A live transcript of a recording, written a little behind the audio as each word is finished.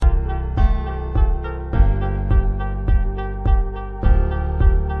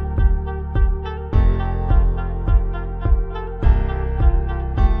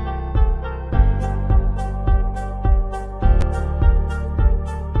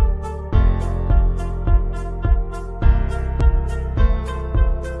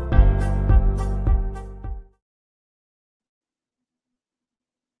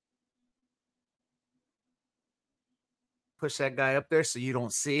push that guy up there so you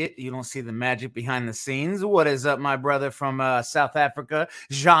don't see it. You don't see the magic behind the scenes. What is up, my brother from South Africa,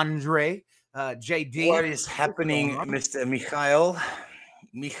 Jandre, JD? What is happening, Mr. Mikhail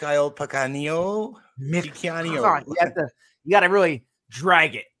Pacanio? You got to really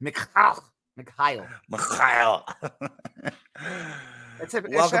drag it. Mikhail.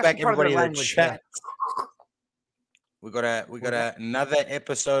 Welcome back, everybody, to the chat. We got another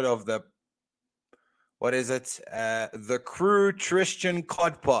episode of the, what is it? The truechristian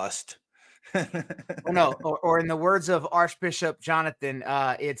Podcast. No, or in the words of Archbishop Jonathan,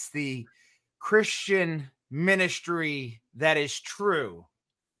 it's the Christian ministry that is true.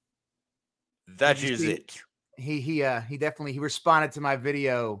 That is it. He definitely responded to my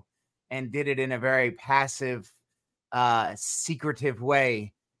video and did it in a very passive, secretive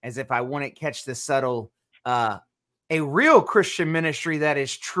way, as if I wouldn't catch the subtle. A real Christian ministry that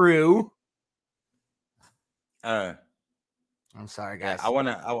is true. I'm sorry, guys.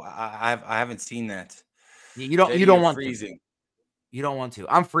 I haven't seen that. You don't want freezing. You don't want to.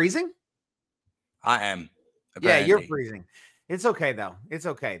 I'm freezing. I am. Apparently. Yeah, you're freezing. It's okay though. It's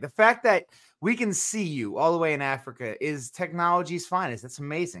okay. The fact that we can see you all the way in Africa is technology's finest. That's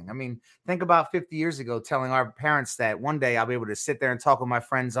amazing. I mean, think about 50 years ago telling our parents that one day I'll be able to sit there and talk with my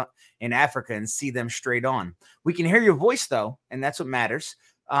friends in Africa and see them straight on. We can hear your voice though, and that's what matters.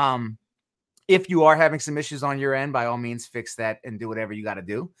 If you are having some issues on your end, by all means, fix that and do whatever you got to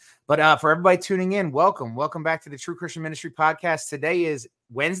do. But for everybody tuning in, welcome back to the True Christian Ministry Podcast. Today is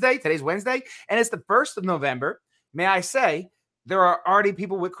Wednesday. Today's Wednesday, and it's the 1st of November. May I say, there are already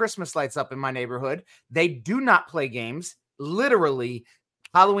people with Christmas lights up in my neighborhood. They do not play games. Literally,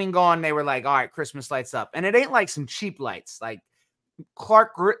 Halloween gone, they were like, all right, Christmas lights up. And it ain't like some cheap lights, like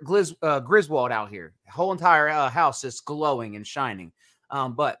Clark Griswold out here. The whole entire house is glowing and shining.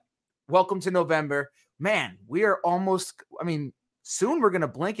 But welcome to November. Man, we are almost, soon we're going to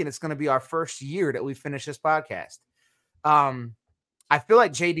blink and it's going to be our first year that we finish this podcast. I feel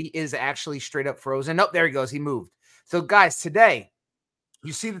like JD is actually straight up frozen. Nope, there he goes. He moved. So guys, today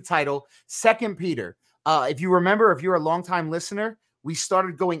you see the title, 2 Peter. If you remember, if you're a longtime listener, we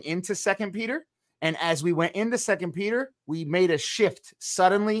started going into 2 Peter. And as we went into 2 Peter, we made a shift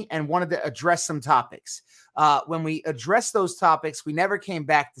suddenly and wanted to address some topics. When we addressed those topics, we never came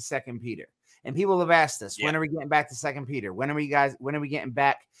back to 2 Peter. And people have asked us, when are we getting back to 2 Peter? When are we getting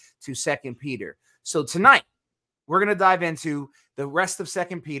back to 2 Peter? So tonight, we're going to dive into the rest of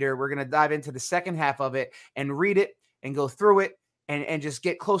 2 Peter. We're going to dive into the second half of it and read it and go through it and just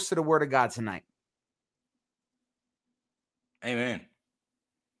get close to the Word of God tonight. Amen.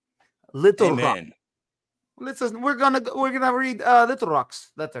 Amen. Listen, we're gonna read Little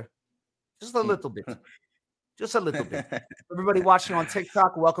Rock's letter, just a little bit, just a little bit. Everybody watching on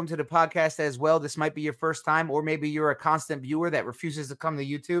TikTok, welcome to the podcast as well. This might be your first time, or maybe you're a constant viewer that refuses to come to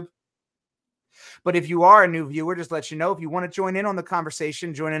YouTube. But if you are a new viewer, just let you know, if you want to join in on the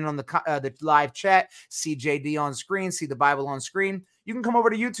conversation, join in on the live chat, see JD on screen, see the Bible on screen, you can come over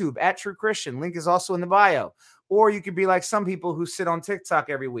to YouTube at True Christian. Link is also in the bio. Or you could be like some people who sit on TikTok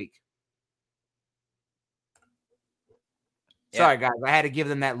every week. Yeah. Sorry, guys. I had to give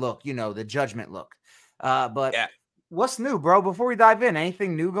them that look, the judgment look. But What's new, bro? Before we dive in,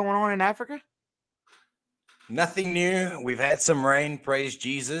 anything new going on in Africa? Nothing new. We've had some rain, praise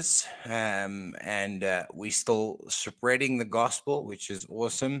Jesus, and we still spreading the gospel, which is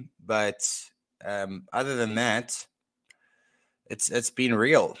awesome. But other than that, it's been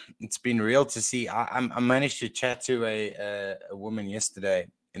real. It's been real to see. I managed to chat to a woman yesterday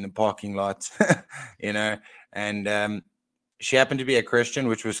in the parking lot, and she happened to be a Christian,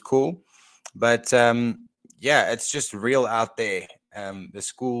 which was cool. But it's just real out there. The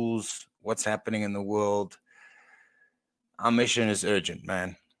schools, what's happening in the world. Our mission is urgent,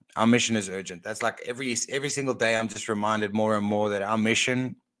 man. Our mission is urgent. That's like every single day I'm just reminded more and more that our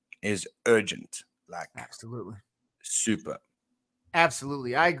mission is urgent. Like, absolutely. Super.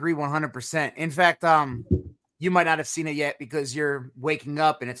 Absolutely. I agree 100%. In fact, you might not have seen it yet because you're waking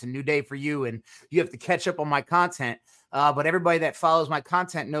up and it's a new day for you and you have to catch up on my content. But everybody that follows my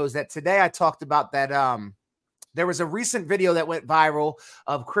content knows that today I talked about that there was a recent video that went viral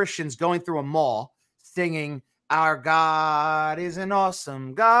of Christians going through a mall singing, "Our God is an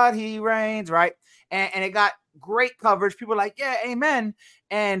awesome God, he reigns," right? And it got great coverage. People were like, yeah, amen.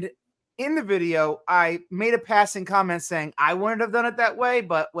 And in the video, I made a passing comment saying, I wouldn't have done it that way,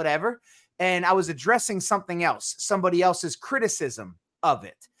 but whatever. And I was addressing something else, somebody else's criticism of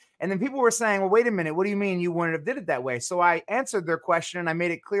it. And then people were saying, well, wait a minute, what do you mean you wouldn't have did it that way? So I answered their question and I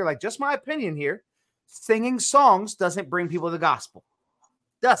made it clear, like, just my opinion here. Singing songs doesn't bring people the gospel.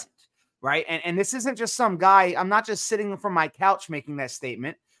 Doesn't. right? And this isn't just some guy. I'm not just sitting from my couch making that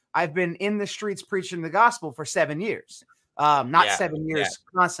statement. I've been in the streets preaching the gospel for 7 years. Not 7 years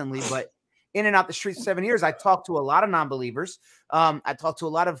constantly, but in and out the streets 7 years. I talked to a lot of non-believers. I talked to a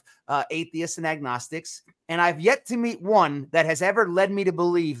lot of atheists and agnostics, and I've yet to meet one that has ever led me to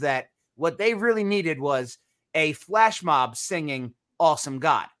believe that what they really needed was a flash mob singing Awesome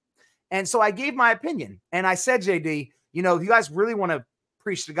God. And so I gave my opinion, and I said, JD, you know, if you guys really want to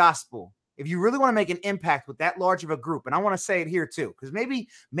preach the gospel, if you really want to make an impact with that large of a group, and I want to say it here too, because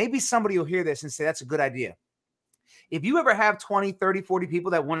maybe somebody will hear this and say, that's a good idea. If you ever have 20, 30, 40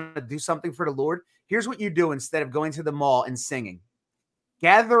 people that want to do something for the Lord, here's what you do instead of going to the mall and singing.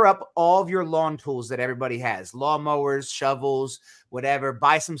 Gather up all of your lawn tools that everybody has, lawnmowers, shovels, whatever,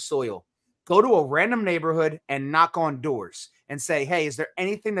 buy some soil. Go to a random neighborhood and knock on doors and say, hey, is there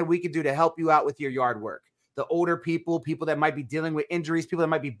anything that we could do to help you out with your yard work? The older people that might be dealing with injuries, people that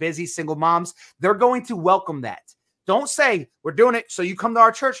might be busy, single moms, they're going to welcome that. Don't say, we're doing it so you come to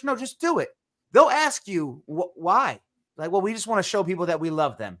our church. No, just do it. They'll ask you, why? Like, well, we just want to show people that we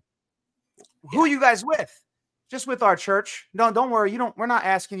love them. Who are you guys with? Just with our church. Don't worry. We're not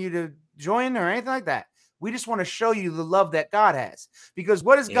asking you to join or anything like that. We just want to show you the love that God has. Because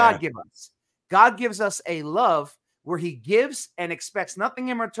what does God give us? God gives us a love where he gives and expects nothing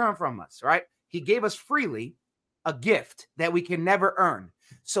in return from us, right? He gave us freely a gift that we can never earn.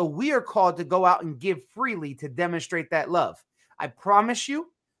 So we are called to go out and give freely to demonstrate that love. I promise you,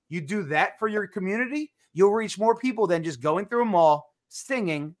 you do that for your community, you'll reach more people than just going through a mall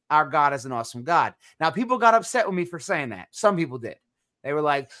singing our God is an awesome God. Now, people got upset with me for saying that. Some people did. They were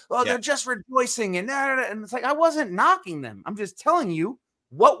like, oh, they're just rejoicing. And it's like, I wasn't knocking them. I'm just telling you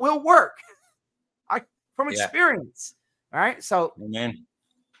what will work from experience. All right. So, amen.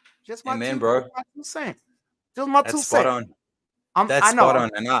 Just my amen, bro. Just my That's spot on. That's I know. spot on.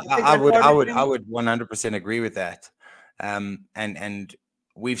 And I would 100% agree with that. And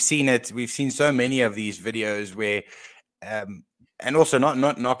we've seen it. We've seen so many of these videos where, and also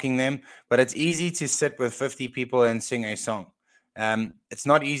not knocking them, but it's easy to sit with 50 people and sing a song. It's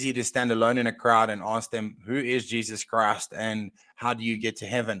not easy to stand alone in a crowd and ask them, who is Jesus Christ and how do you get to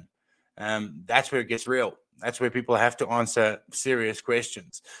heaven? That's where it gets real. That's where people have to answer serious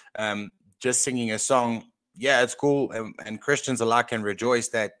questions. Just singing a song, it's cool. And Christians alike can rejoice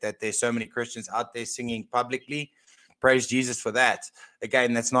that there's so many Christians out there singing publicly. Praise Jesus for that.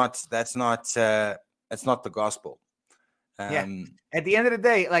 Again, that's not the gospel. At the end of the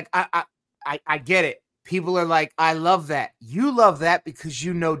day, like I get it. People are like, I love that. You love that because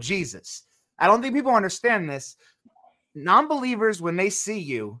you know Jesus. I don't think people understand this. Non-believers, when they see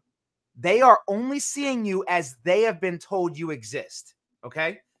you, they are only seeing you as they have been told you exist.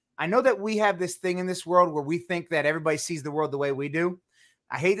 Okay. I know that we have this thing in this world where we think that everybody sees the world the way we do.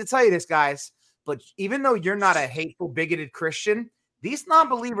 I hate to tell you this, guys, but even though you're not a hateful, bigoted Christian, these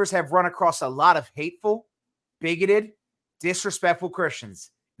non-believers have run across a lot of hateful, bigoted, disrespectful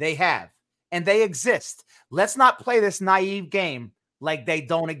Christians. They have, and they exist. Let's not play this naive game like they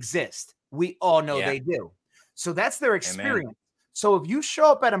don't exist. We all know they do. So that's their experience. Amen. So if you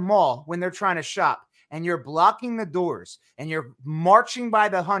show up at a mall when they're trying to shop and you're blocking the doors and you're marching by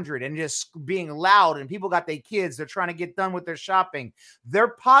the 100 and just being loud and people got their kids, they're trying to get done with their shopping. They're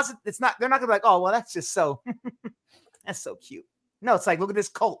positive. They're not gonna be like, oh, well, that's just so, that's so cute. No, it's like, look at this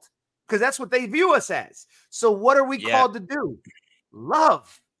cult. Because that's what they view us as. So what are we called to do?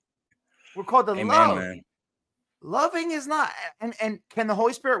 Love. We're called to love. Man. Loving is not, and can the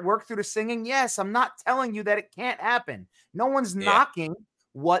Holy Spirit work through the singing? Yes. I'm not telling you that it can't happen. No one's knocking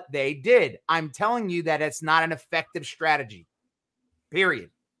what they did. I'm telling you that it's not an effective strategy. Period.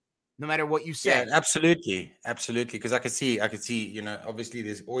 No matter what you say. Yeah, absolutely. Because I could see, obviously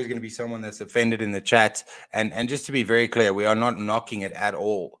there's always going to be someone that's offended in the chat. And just to be very clear, we are not knocking it at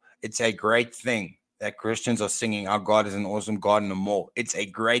all. It's a great thing that Christians are singing, our God is an awesome God in the mall. It's a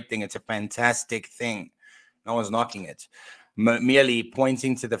great thing. It's a fantastic thing. No one's knocking it. Merely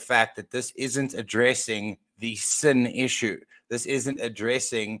pointing to the fact that this isn't addressing the sin issue. This isn't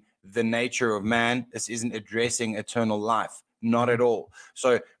addressing the nature of man. This isn't addressing eternal life. Not at all.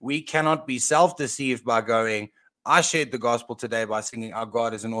 So we cannot be self-deceived by going, I shared the gospel today by singing our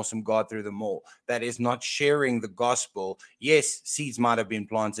God is an awesome God through the mall. That is not sharing the gospel. Yes, seeds might have been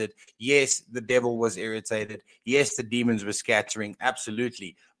planted. Yes, the devil was irritated. Yes, the demons were scattering.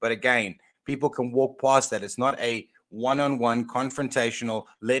 Absolutely. But again, people can walk past that. It's not a one-on-one confrontational,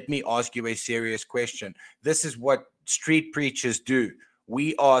 let me ask you a serious question. This is what street preachers do.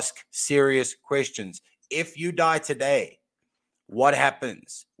 We ask serious questions. If you die today, what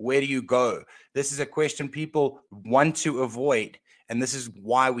happens? Where do you go? This is a question people want to avoid. And this is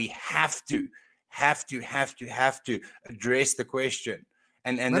why we have to address the question.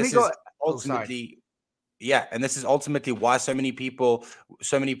 And this is ultimately, and this is ultimately why so many people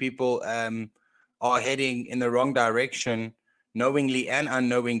are heading in the wrong direction, knowingly and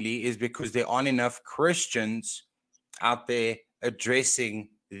unknowingly, is because there aren't enough Christians out there addressing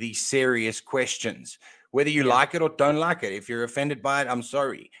these serious questions. Whether you like it or don't like it, if you're offended by it, I'm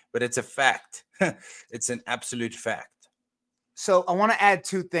sorry, but it's a fact. It's an absolute fact. So I want to add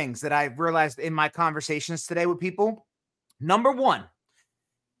two things that I've realized in my conversations today with people. Number one,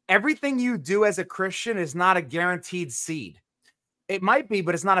 everything you do as a Christian is not a guaranteed seed. It might be,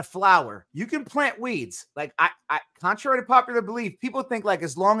 but it's not a flower. You can plant weeds. Like I contrary to popular belief, people think like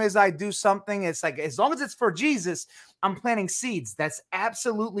as long as I do something, it's like as long as it's for Jesus, I'm planting seeds. That's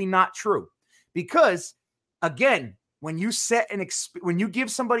absolutely not true. Because again, when you when you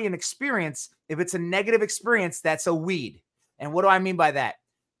give somebody an experience, if it's a negative experience, that's a weed. And what do I mean by that?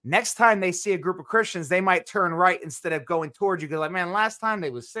 Next time they see a group of Christians, they might turn right instead of going towards you. Because like, man, last time they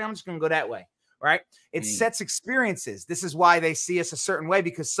was saying, I'm just going to go that way. Right? It sets experiences. This is why they see us a certain way,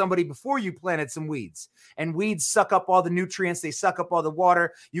 because somebody before you planted some weeds, and weeds suck up all the nutrients. They suck up all the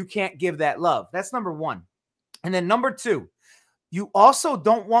water. You can't give that love. That's number one. And then number two, you also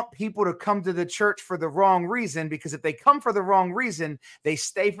don't want people to come to the church for the wrong reason, because if they come for the wrong reason, they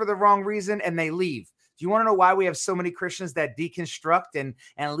stay for the wrong reason and they leave. Do you want to know why we have so many Christians that deconstruct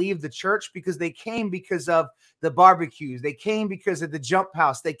and leave the church? Because they came because of the barbecues. They came because of the jump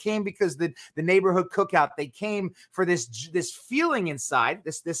house. They came because the neighborhood cookout. They came for this feeling inside,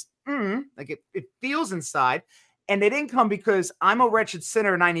 like it feels inside. And they didn't come because I'm a wretched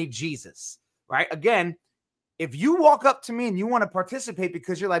sinner and I need Jesus, right? Again, if you walk up to me and you want to participate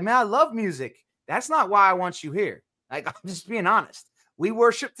because you're like, man, I love music, that's not why I want you here. Like, I'm just being honest. We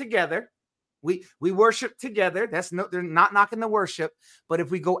worship together. We worship together. They're not knocking the worship. But if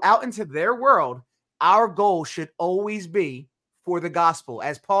we go out into their world, our goal should always be for the gospel.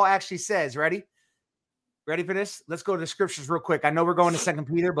 As Paul actually says, ready for this? Let's go to the scriptures real quick. I know we're going to 2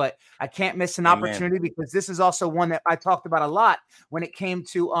 Peter, but I can't miss an opportunity, because this is also one that I talked about a lot when it came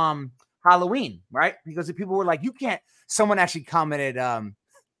to Halloween, right? Because the people were like, you can't, someone actually commented,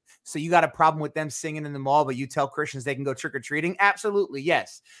 so you got a problem with them singing in the mall, but you tell Christians they can go trick-or-treating? Absolutely,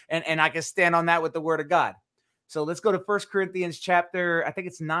 yes. And I can stand on that with the word of God. So let's go to 1 Corinthians chapter, I think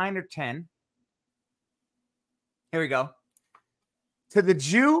it's 9 or 10. Here we go. To the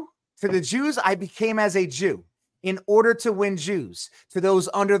Jews, I became as a Jew in order to win Jews. To those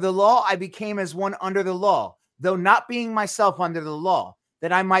under the law, I became as one under the law, though not being myself under the law,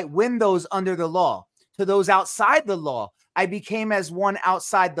 that I might win those under the law. To those outside the law, I became as one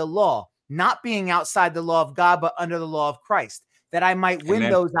outside the law, not being outside the law of God, but under the law of Christ, that I might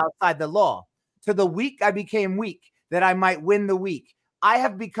win those outside the law. To the weak, I became weak, that I might win the weak. I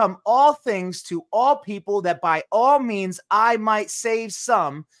have become all things to all people, that by all means I might save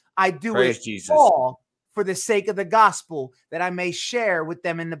some. I do Praise it Jesus. all for the sake of the gospel, that I may share with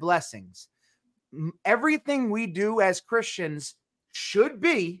them in the blessings. Everything we do as Christians should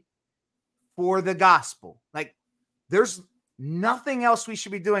be for the gospel. Like, there's nothing else we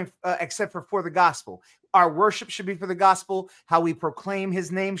should be doing except for the gospel. Our worship should be for the gospel. How we proclaim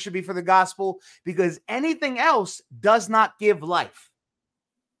his name should be for the gospel, because anything else does not give life.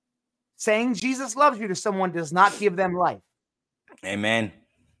 Saying Jesus loves you to someone does not give them life. Amen.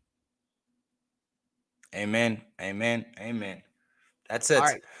 Amen. Amen. Amen. That's it. All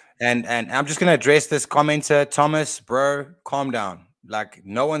right. And I'm just going to address this commenter, Thomas, bro, calm down. Like,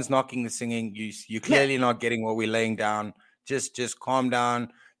 no one's knocking the singing. You're clearly not getting what we're laying down. Just calm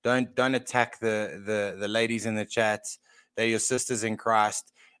down. Don't attack the ladies in the chat. They're your sisters in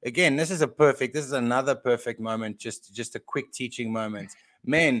Christ. Again, this is another perfect moment. Just a quick teaching moment.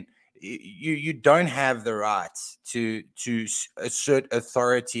 Men, you don't have the right to assert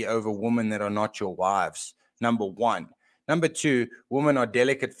authority over women that are not your wives. Number one. Number two, women are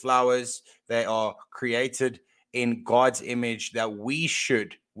delicate flowers. They are created in God's image, that we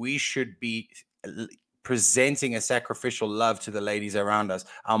should be presenting a sacrificial love to the ladies around us,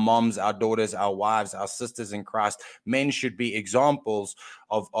 our moms, our daughters, our wives, our sisters in Christ. Men should be examples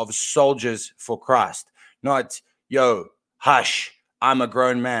of soldiers for Christ, not, yo, hush, I'm a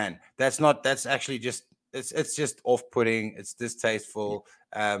grown man. That's actually just, it's just off-putting. It's distasteful.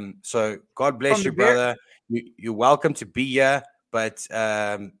 So God bless you, brother. You're welcome to be here, but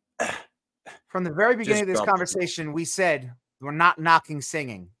from the very beginning of this conversation, we said we're not knocking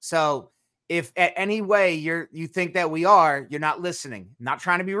singing. So if at any way you think that we are, you're not listening. I'm not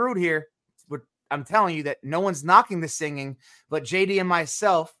trying to be rude here. I'm telling you that no one's knocking the singing, but JD and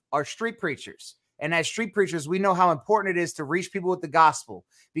myself are street preachers. And as street preachers, we know how important it is to reach people with the gospel,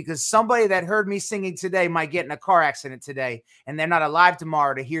 because somebody that heard me singing today might get in a car accident today and they're not alive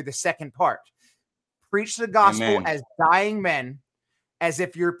tomorrow to hear the second part. Preach the gospel as dying men, as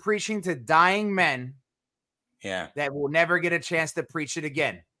if you're preaching to dying men that will never get a chance to preach it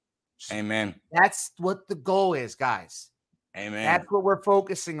again. Amen. That's what the goal is, guys. Amen. That's what we're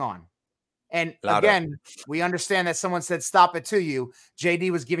focusing on. And Louder. again, we understand that someone said stop it to you.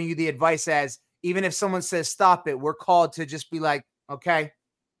 JD was giving you the advice as, even if someone says stop it, we're called to just be like, okay,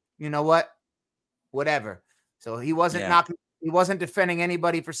 you know what? Whatever. So he wasn't he wasn't defending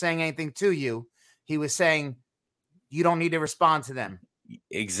anybody for saying anything to you. He was saying you don't need to respond to them.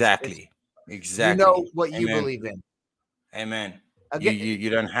 Exactly. You know what you believe in. Amen. Again, you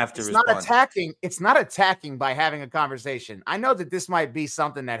don't have to respond. It's not attacking by having a conversation. I know that this might be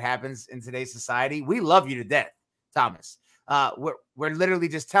something that happens in today's society. We love you to death, Thomas. We're literally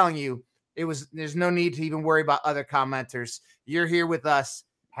just telling you there's no need to even worry about other commenters. You're here with us,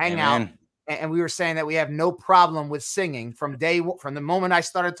 hang out. And we were saying that we have no problem with singing from the moment I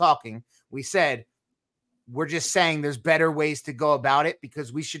started talking. We said, we're just saying there's better ways to go about it,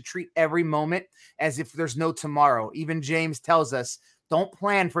 because we should treat every moment as if there's no tomorrow. Even James tells us, don't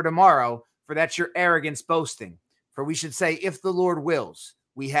plan for tomorrow, for that's your arrogance boasting. For we should say, if the Lord wills,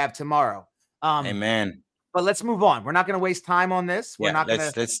 we have tomorrow. Amen. But let's move on. We're not going to waste time on this. We're not going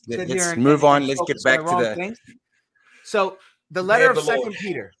to let's move on. Let's get back to the things. So the letter of 2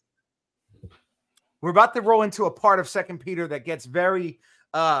 Peter. We're about to roll into a part of 2 Peter that gets very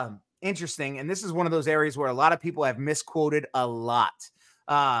interesting. And this is one of those areas where a lot of people have misquoted a lot.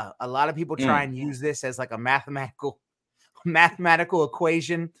 A lot of people try and use this as like a mathematical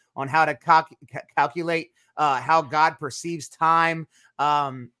equation on how to calculate how God perceives time.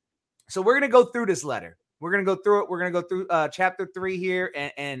 So we're going to go through this letter. We're going to go through it. We're going to go through chapter 3 here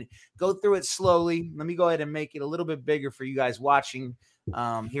and go through it slowly. Let me go ahead and make it a little bit bigger for you guys watching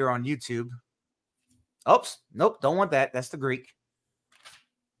here on YouTube. Oops. Nope. Don't want that. That's the Greek.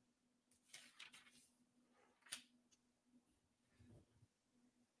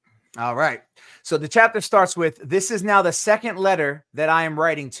 All right. So the chapter starts with, this is now the second letter that I am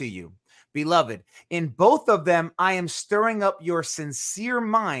writing to you, beloved. In both of them, I am stirring up your sincere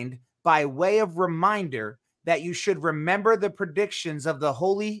mind by way of reminder that you should remember the predictions of the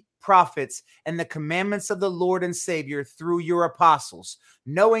holy prophets and the commandments of the Lord and Savior through your apostles,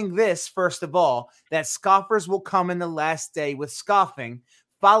 knowing this, first of all, that scoffers will come in the last day with scoffing,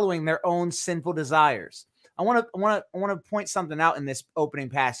 following their own sinful desires. I want to point something out in this opening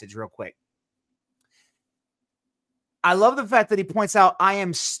passage real quick. I love the fact that he points out, I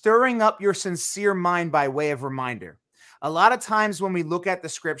am stirring up your sincere mind by way of reminder. A lot of times when we look at the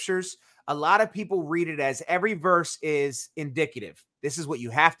scriptures, a lot of people read it as every verse is indicative. This is what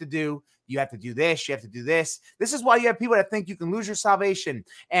you have to do. You have to do this. You have to do this. This is why you have people that think you can lose your salvation,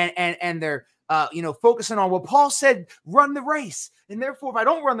 and they're focusing on, well, Paul said, run the race. And therefore, if I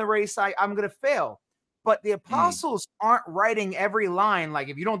don't run the race, I'm going to fail. But the apostles aren't writing every line like,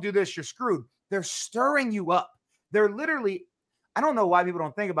 if you don't do this, you're screwed. They're stirring you up. They're literally, I don't know why people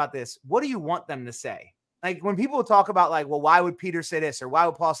don't think about this. What do you want them to say? Like when people talk about like, well, why would Peter say this? Or why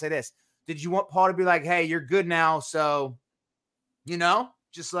would Paul say this? Did you want Paul to be like, hey, you're good now, so,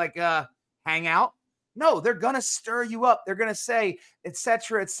 just like hang out? No, they're going to stir you up. They're going to say, et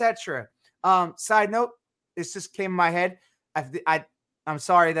cetera, et cetera. Side note, this just came in my head. I'm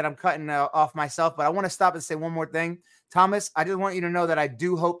sorry that I'm cutting off myself, but I want to stop and say one more thing. Thomas, I just want you to know that I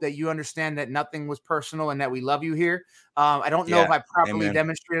do hope that you understand that nothing was personal and that we love you here. I don't know if I properly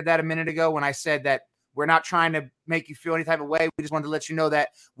demonstrated that a minute ago when I said that we're not trying to make you feel any type of way. We just wanted to let you know that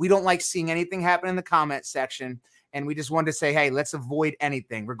we don't like seeing anything happen in the comment section. And we just wanted to say, hey, let's avoid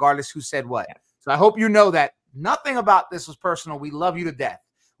anything, regardless who said what. So I hope you know that nothing about this was personal. We love you to death.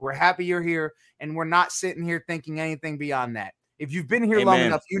 We're happy you're here, and we're not sitting here thinking anything beyond that. If you've been here long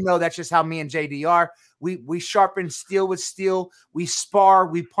enough, you know that's just how me and JD are. We sharpen steel with steel. We spar,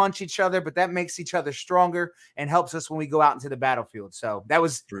 we punch each other, but that makes each other stronger and helps us when we go out into the battlefield. So that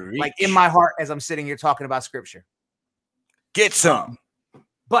was like in my heart as I'm sitting here talking about scripture. Get some.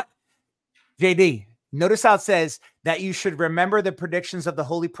 But JD, notice how it says that you should remember the predictions of the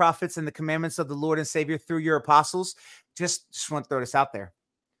holy prophets and the commandments of the Lord and Savior through your apostles. Just want to throw this out there.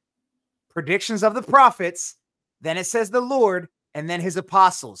 Predictions of the prophets. Then it says the Lord, and then his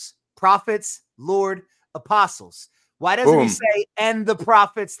apostles. Prophets, Lord, apostles. Why doesn't he say, and the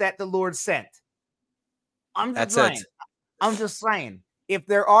prophets that the Lord sent? I'm just saying. If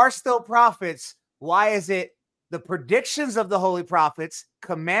there are still prophets, why is it the predictions of the holy prophets,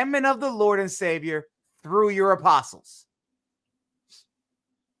 commandment of the Lord and Savior through your apostles?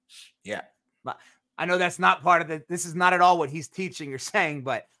 Yeah. I know that's not part of this is not at all what he's teaching or saying,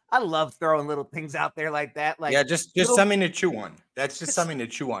 but I love throwing little things out there like that. Like, yeah, just something to chew on. That's just something to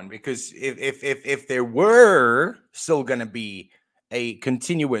chew on, because if there were still going to be a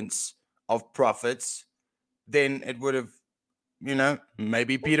continuance of prophets, then it would have,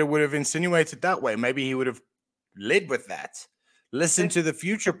 maybe Peter would have insinuated that way. Maybe he would have led with that. Listen to the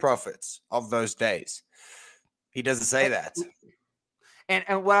future prophets of those days. He doesn't say that.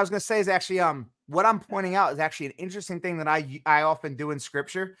 And what I was going to say is actually, what I'm pointing out is actually an interesting thing that I often do in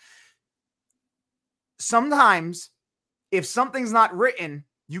scripture. Sometimes if something's not written,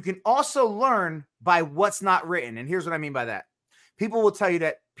 you can also learn by what's not written. And here's what I mean by that. People will tell you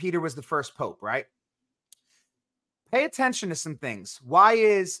that Peter was the first pope, right? Pay attention to some things. Why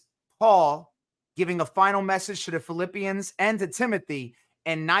is Paul giving a final message to the Philippians and to Timothy,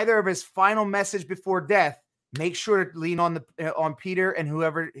 and neither of his final message before death make sure to lean on Peter and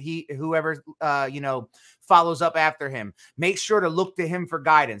whoever follows up after him? Make sure to look to him for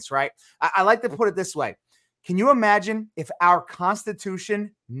guidance, right? I like to put it this way. Can you imagine if our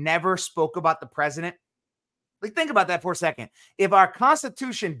Constitution never spoke about the president? Like, think about that for a second. If our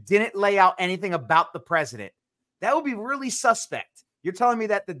Constitution didn't lay out anything about the president, that would be really suspect. You're telling me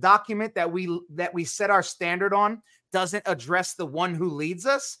that the document that we set our standard on doesn't address the one who leads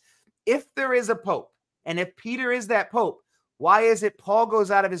us? If there is a pope, and if Peter is that pope, why is it Paul goes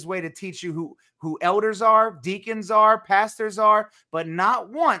out of his way to teach you who elders are, deacons are, pastors are, but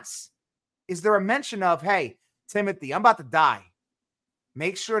not once is there a mention of, hey, Timothy, I'm about to die.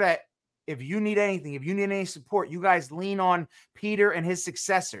 Make sure that if you need anything, if you need any support, you guys lean on Peter and his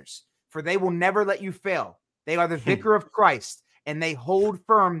successors, for they will never let you fail. They are the vicar of Christ, and they hold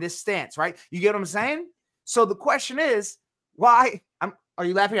firm this stance, right? You get what I'm saying? So the question is, why? Are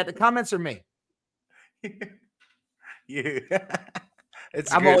you laughing at the comments or me? You.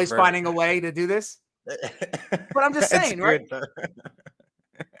 I'm always finding a way to do this. But I'm just saying, right?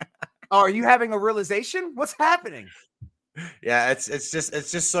 Oh, are you having a realization? What's happening? Yeah, it's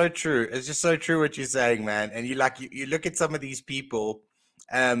just so true. It's just so true what you're saying, man. And you look at some of these people,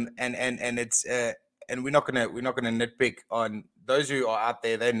 and it's and we're not gonna nitpick on those who are out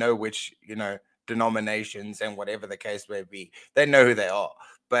there. They know which denominations and whatever the case may be. They know who they are.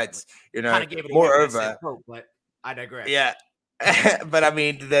 But moreover, but I digress. Yeah, but I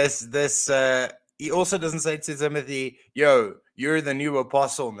mean, this he also doesn't say to Timothy, "Yo, you're the new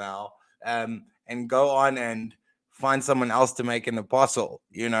apostle now, and go on and find someone else to make an apostle."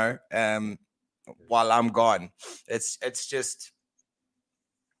 While I'm gone, it's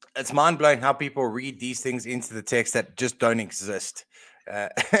mind blowing how people read these things into the text that just don't exist.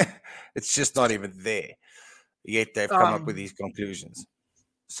 It's just not even there. Yet they've come up with these conclusions.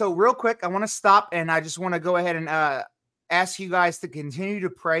 So real quick, I want to stop, and I just want to go ahead and ask you guys to continue to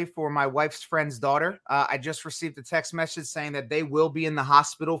pray for my wife's friend's daughter. I just received a text message saying that they will be in the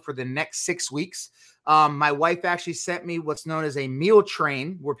hospital for the next 6 weeks. My wife actually sent me what's known as a meal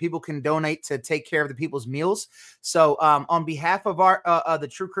train where people can donate to take care of the people's meals. So on behalf of the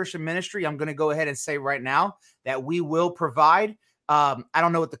True Christian Ministry, I'm going to go ahead and say right now that we will provide. I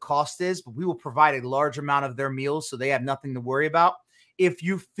don't know what the cost is, but we will provide a large amount of their meals so they have nothing to worry about. If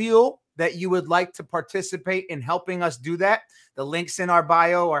you feel that you would like to participate in helping us do that, the links in our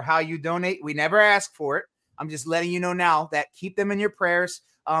bio or how you donate. We never ask for it. I'm just letting you know now that keep them in your prayers.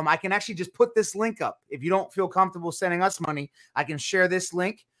 I can actually just put this link up. If you don't feel comfortable sending us money, I can share this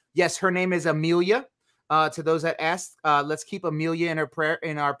link. Yes, her name is Amelia. To those that asked, let's keep Amelia in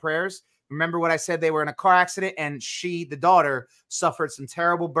our prayers. Remember what I said? They were in a car accident, and the daughter, suffered some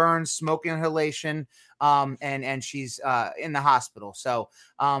terrible burns, smoke inhalation, and she's in the hospital. So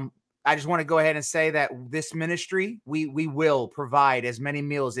I just want to go ahead and say that this ministry, we will provide as many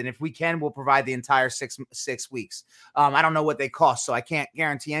meals, and if we can, we'll provide the entire six weeks. I don't know what they cost, so I can't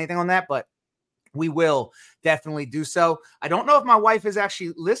guarantee anything on that, but we will definitely do so. I don't know if my wife is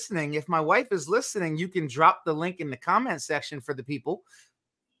actually listening. If my wife is listening, you can drop the link in the comment section for the people.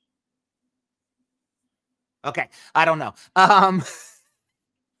 Okay, I don't know.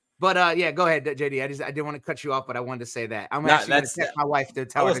 But yeah, go ahead, JD. I didn't want to cut you off, but I wanted to say that. I'm actually going to text my wife to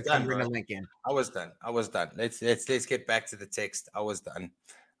tell her to bring the link in. I was done. Let's get back to the text. I was done.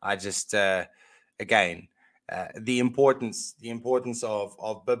 I just again the importance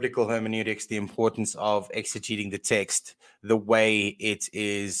of biblical hermeneutics, the importance of exegeting the text, the way it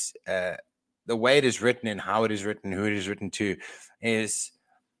is written and how it is written, who it is written to, is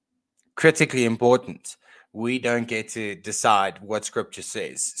critically important. We don't get to decide what Scripture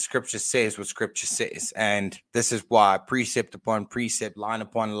says. Scripture says what Scripture says. And this is why precept upon precept, line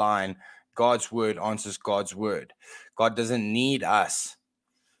upon line, God's word answers God's word. God doesn't need us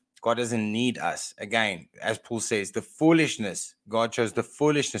God doesn't need us. Again, as Paul says, the foolishness, God chose the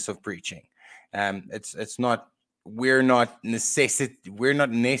foolishness of preaching. It's not, we're not a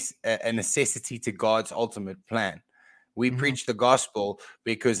necessity to God's ultimate plan. We preach the gospel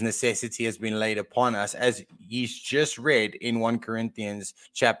because necessity has been laid upon us. As he's just read in 1 Corinthians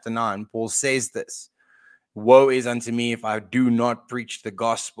chapter 9, Paul says this: woe is unto me if I do not preach the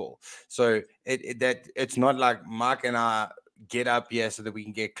gospel. So it's not like Mark and I get up here so that we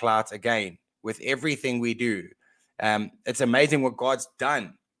can get clout. Again, with everything we do. It's amazing what God's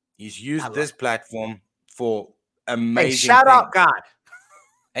done. He's used this platform for amazing shout things. out God.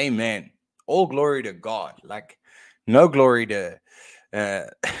 Amen. All glory to God. Like, no glory to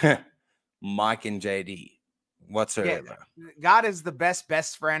Mike and JD whatsoever. Yeah, God is the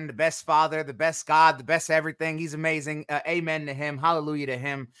best friend, the best father, the best God, the best everything. He's amazing. Amen to him. Hallelujah to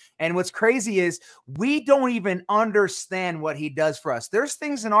him. And what's crazy is we don't even understand what he does for us. There's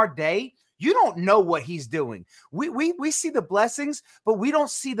things in our day you don't know what he's doing. We see the blessings, but we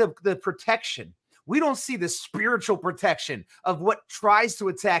don't see the protection. We don't see the spiritual protection of what tries to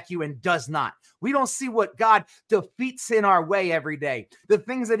attack you and does not. We don't see what God defeats in our way every day, the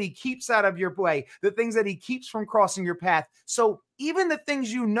things that he keeps out of your way, the things that he keeps from crossing your path. So even the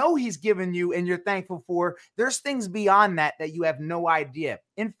things you know he's given you and you're thankful for, there's things beyond that you have no idea.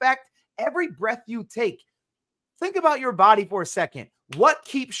 In fact, every breath you take, think about your body for a second. What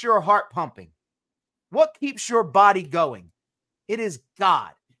keeps your heart pumping? What keeps your body going? It is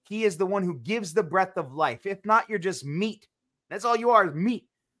God. He is the one who gives the breath of life. If not, you're just meat. That's all you are, is meat.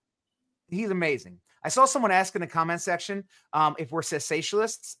 He's amazing. I saw someone ask in the comment section if we're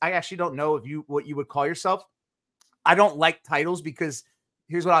cessationalists. I actually don't know what you would call yourself. I don't like titles because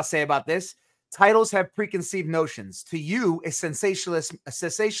here's what I'll say about this. Titles have preconceived notions. To you, a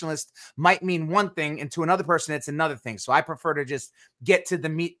cessationalist might mean one thing, and to another person, it's another thing. So I prefer to just get to the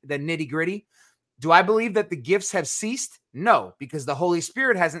nitty gritty. Do I believe that the gifts have ceased? No, because the Holy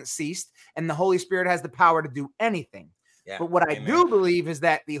Spirit hasn't ceased, and the Holy Spirit has the power to do anything. Yeah, but what I do believe is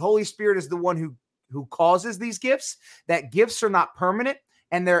that the Holy Spirit is the one who causes these gifts, that gifts are not permanent,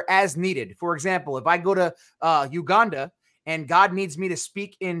 and they're as needed. For example, if I go to Uganda and God needs me to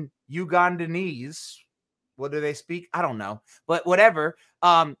speak in Ugandanese, what do they speak? I don't know, but whatever,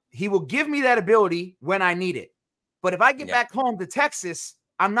 he will give me that ability when I need it. But if I get back home to Texas,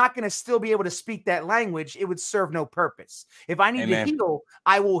 I'm not going to still be able to speak that language. It would serve no purpose. If I need to heal,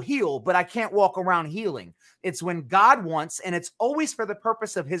 I will heal, but I can't walk around healing. It's when God wants, and it's always for the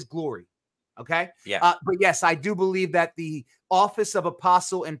purpose of his glory. Okay. Yeah. But yes, I do believe that the office of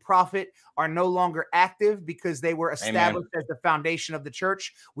apostle and prophet are no longer active because they were established as the foundation of the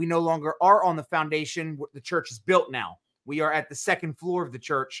church. We no longer are on the foundation. The church is built now. We are at the second floor of the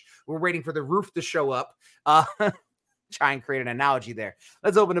church. We're waiting for the roof to show up. Try and create an analogy there.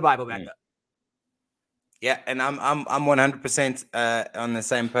 Let's open the Bible back up. Yeah, and I'm 100% on the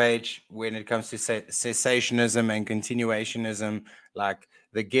same page when it comes to cessationism and continuationism. Like,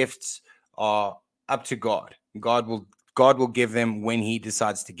 the gifts are up to God. God will give them when he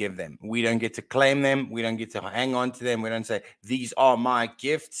decides to give them. We don't get to claim them. We don't get to hang on to them. We don't say, these are my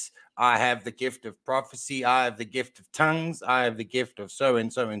gifts. I have the gift of prophecy. I have the gift of tongues. I have the gift of so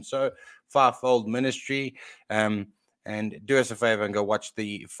and so and so. Fivefold ministry. And do us a favor and go watch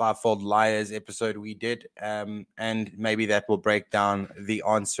the Fivefold Liars episode we did. And maybe that will break down the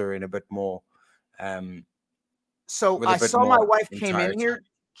answer in a bit more. So I saw my wife came in here.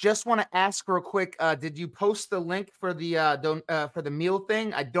 Just want to ask real quick. Did you post the link for the meal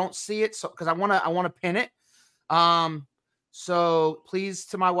thing? I don't see it. So, cause I want to pin it. So please,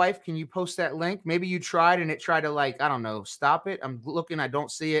 to my wife, can you post that link? Maybe you tried and it tried to, like, I don't know, stop it. I'm looking. I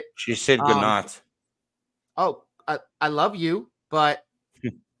don't see it. She said good night. Oh, I love you, but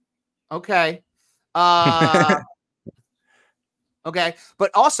okay. Okay.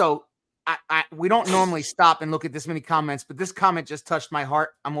 But also, we don't normally stop and look at this many comments, but this comment just touched my heart.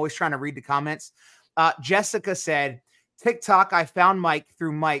 I'm always trying to read the comments. Jessica said, TikTok, I found Mike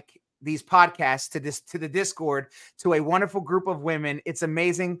through Mike, these podcasts to the Discord, to a wonderful group of women. It's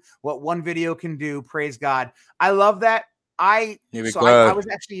amazing what one video can do. Praise God. I love that. I was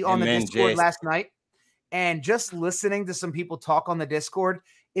actually on the Discord last night. And just listening to some people talk on the Discord,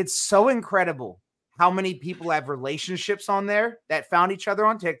 it's so incredible how many people have relationships on there that found each other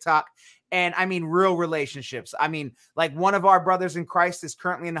on TikTok. And I mean, real relationships. I mean, like, one of our brothers in Christ is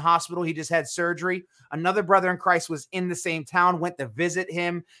currently in the hospital. He just had surgery. Another brother in Christ was in the same town, went to visit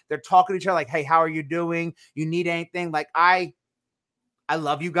him. They're talking to each other like, hey, how are you doing? You need anything? Like, I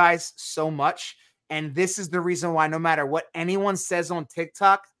love you guys so much. And this is the reason why no matter what anyone says on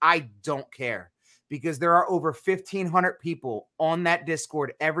TikTok, I don't care. because there are over 1,500 people on that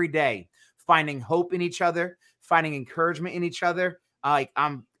Discord every day, finding hope in each other, finding encouragement in each other.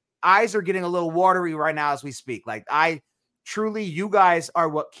 Eyes are getting a little watery right now as we speak. Like, truly, you guys are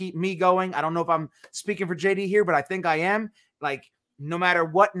what keep me going. I don't know if I'm speaking for JD here, but I think I am. Like, no matter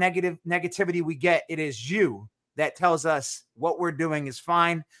what negativity we get, it is you that tells us what we're doing is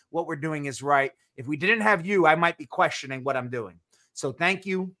fine, what we're doing is right. If we didn't have you, I might be questioning what I'm doing. So thank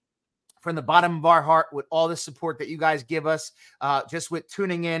you from the bottom of our heart with all the support that you guys give us, just with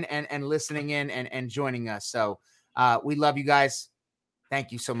tuning in and listening in and joining us. So we love you guys.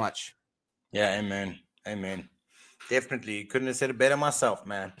 Thank you so much. Yeah, amen. Amen. Definitely. Couldn't have said it better myself,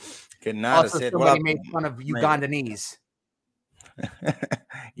 man. Could not Also, have said somebody made fun of Ugandanese.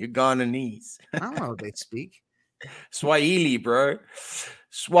 Ugandanese. I don't know what they speak. Swahili, bro.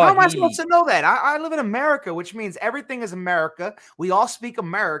 Swahili. How am I supposed to know that? I live in America, which means everything is America. We all speak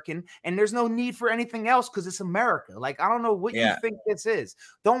American, and there's no need for anything else because it's America. Like, I don't know what you think this is.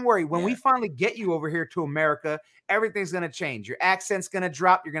 Don't worry. When we finally get you over here to America, everything's going to change. Your accent's going to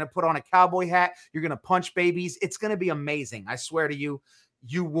drop. You're going to put on a cowboy hat. You're going to punch babies. It's going to be amazing. I swear to you,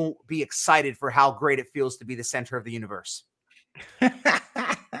 you won't be excited for how great it feels to be the center of the universe. You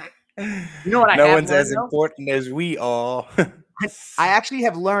know what? No one's as important as we are. I actually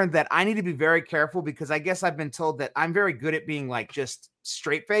have learned that I need to be very careful because I guess I've been told that I'm very good at being like just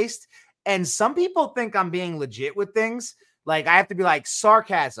straight faced. And some people think I'm being legit with things. Like, I have to be like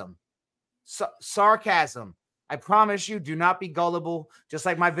sarcasm. Sarcasm. I promise you, do not be gullible. Just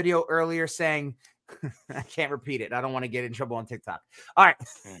like my video earlier saying, I can't repeat it. I don't want to get in trouble on TikTok. All right.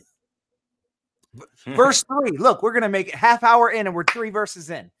 Verse 3. Look, we're going to make it half hour in and we're 3 verses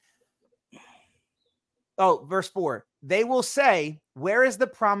in. Oh, verse 4. They will say, where is the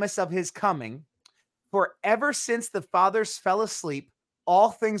promise of his coming? For ever since the fathers fell asleep, all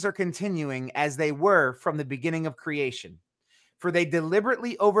things are continuing as they were from the beginning of creation. For they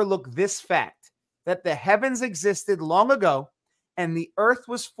deliberately overlook this fact, that the heavens existed long ago, and the earth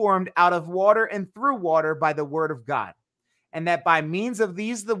was formed out of water and through water by the word of God. And that by means of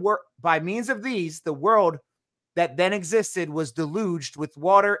these, the world that then existed was deluged with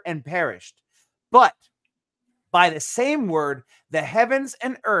water and perished. But by the same word, the heavens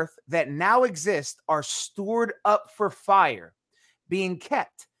and earth that now exist are stored up for fire, being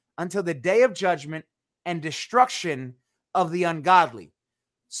kept until the day of judgment and destruction of the ungodly.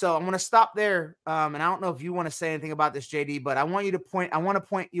 So I'm going to stop there. And I don't know if you want to say anything about this, JD, but I want to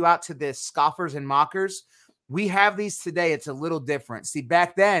point you out to this scoffers and mockers. We have these today. It's a little different. See,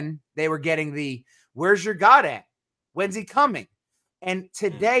 back then they were getting the, where's your God at? When's he coming? And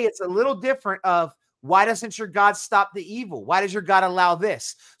today it's a little different of, why doesn't your God stop the evil? Why does your God allow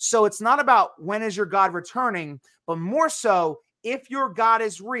this? So it's not about when is your God returning, but more so, if your God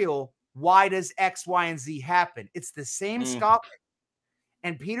is real, why does X, Y, and Z happen? It's the same scoffing.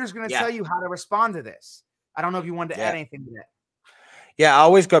 And Peter's going to tell you how to respond to this. I don't know if you wanted to add anything to that. Yeah, I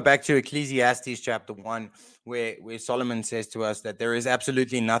always go back to Ecclesiastes chapter 1, where Solomon says to us that there is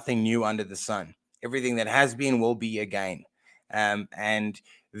absolutely nothing new under the sun. Everything that has been will be again. And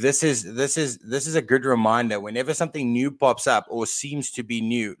this is a good reminder whenever something new pops up or seems to be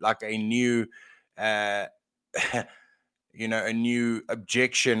new, like a new a new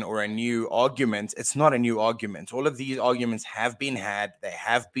objection or a new argument. It's not a new argument. All of these arguments have been had, they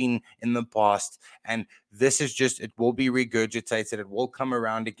have been in the past, and this is just, it will be regurgitated, it will come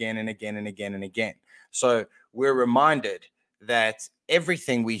around again and again and again and again. So we're reminded that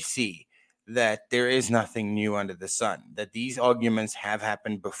everything we see, that there is nothing new under the sun, that these arguments have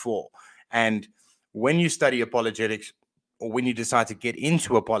happened before. And when you study apologetics, or when you decide to get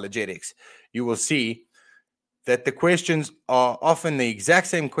into apologetics, you will see that the questions are often the exact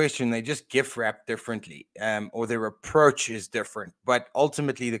same question, they just gift wrap differently, or their approach is different, but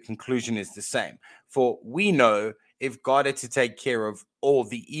ultimately the conclusion is the same. For we know if God had to take care of all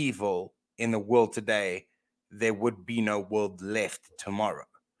the evil in the world today, there would be no world left tomorrow.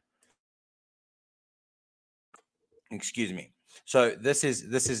 Excuse me. So this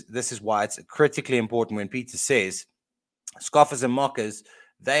is why it's critically important when Peter says scoffers and mockers,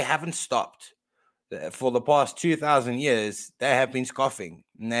 they haven't stopped. For the past 2,000 years, they have been scoffing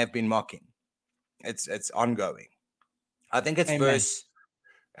and they have been mocking. It's ongoing. I think it's verse.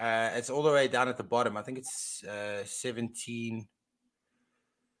 It's all the way down at the bottom. I think it's 17.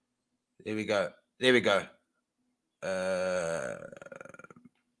 There we go. A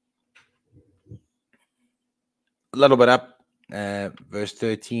little bit up. Verse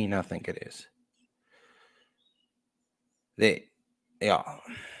 13, I think it is. There. Yeah.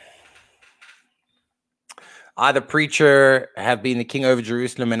 I, the preacher, have been the king over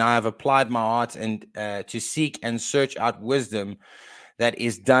Jerusalem, and I have applied my heart and to seek and search out wisdom that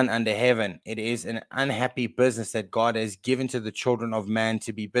is done under heaven. It is an unhappy business that God has given to the children of man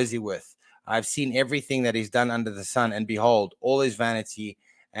to be busy with. I've seen everything that is done under the sun, and behold, all is vanity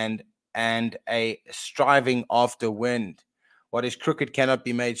and a striving after wind. What is crooked cannot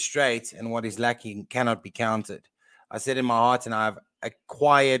be made straight, and what is lacking cannot be counted. I said in my heart, and I have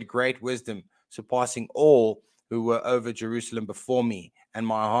acquired great wisdom, surpassing all who were over Jerusalem before me. And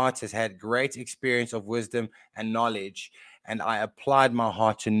my heart has had great experience of wisdom and knowledge. And I applied my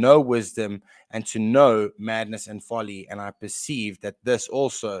heart to know wisdom and to know madness and folly. And I perceived that this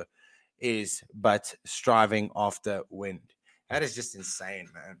also is but striving after wind. That is just insane,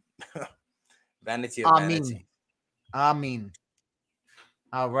 man. Vanity of vanity. Amen.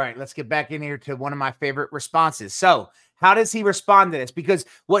 All right, let's get back in here to one of my favorite responses. So how does he respond to this? Because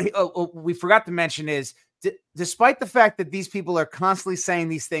what we forgot to mention is, despite the fact that these people are constantly saying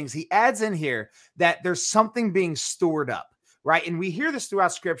these things, he adds in here that there's something being stored up, right? And we hear this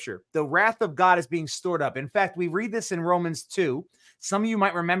throughout Scripture. The wrath of God is being stored up. In fact, we read this in Romans 2. Some of you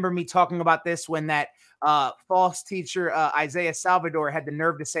might remember me talking about this when that false teacher, Isaiah Salvador, had the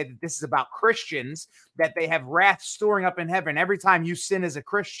nerve to say that this is about Christians, that they have wrath storing up in heaven. Every time you sin as a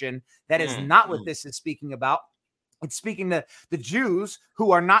Christian, that is not what this is speaking about. It's speaking to the Jews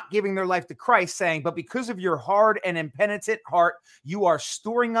who are not giving their life to Christ, saying, but because of your hard and impenitent heart, you are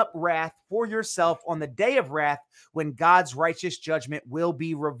storing up wrath for yourself on the day of wrath when God's righteous judgment will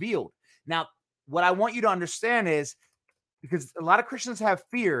be revealed. Now, what I want you to understand is, because a lot of Christians have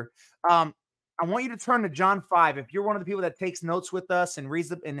fear, I want you to turn to John 5. If you're one of the people that takes notes with us and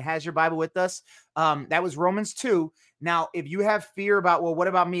reads and has your Bible with us, that was Romans 2. Now, if you have fear about, well, what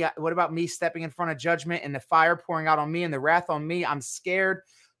about me? What about me stepping in front of judgment and the fire pouring out on me and the wrath on me? I'm scared.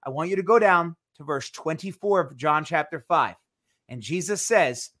 I want you to go down to verse 24 of John chapter 5. And Jesus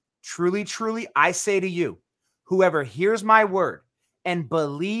says, truly, truly, I say to you, whoever hears my word and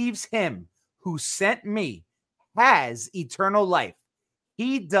believes him who sent me has eternal life.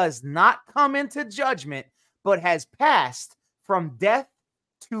 He does not come into judgment, but has passed from death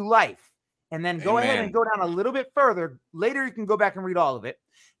to life. And then go ahead and go down a little bit further. Later, you can go back and read all of it.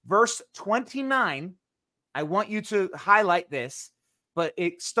 Verse 29, I want you to highlight this, but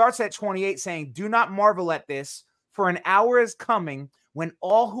it starts at 28 saying, do not marvel at this, for an hour is coming when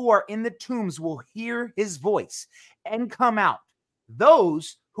all who are in the tombs will hear his voice and come out.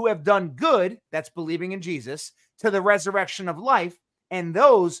 Those who have done good, that's believing in Jesus, to the resurrection of life, and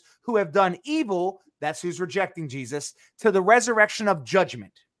those who have done evil, that's who's rejecting Jesus, to the resurrection of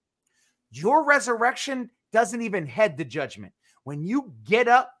judgment. Your resurrection doesn't even head to judgment. When you get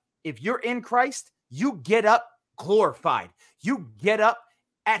up, if you're in Christ, you get up glorified. You get up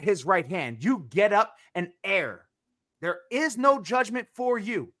at his right hand. You get up an heir. There is no judgment for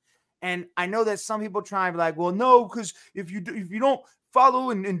you. And I know that some people try and be like, well, no, because if you don't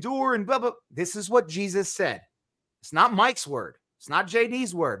follow and endure and blah, blah. This is what Jesus said. It's not Mike's word. It's not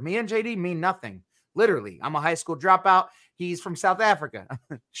JD's word. Me and JD mean nothing. Literally, I'm a high school dropout. He's from South Africa.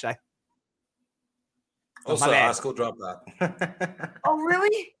 Also a high school dropout. Oh,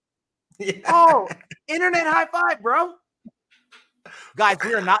 really? Yeah. Oh, internet high five, bro. Guys,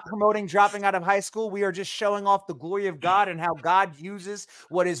 we are not promoting dropping out of high school. We are just showing off the glory of God and how God uses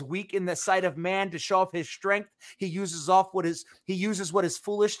what is weak in the sight of man to show off his strength. He uses what is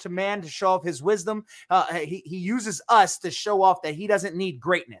foolish to man to show off his wisdom. He uses us to show off that he doesn't need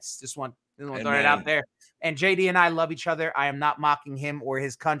greatness. Just want to throw it out there. And JD and I love each other. I am not mocking him or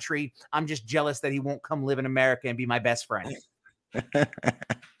his country. I'm just jealous that he won't come live in America and be my best friend.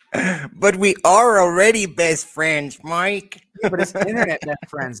 But we are already best friends, Mike. But it's internet best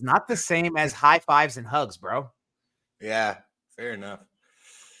friends, not the same as high fives and hugs, bro. Yeah, fair enough.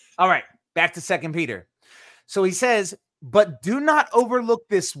 All right, back to 2 Peter. So he says, but do not overlook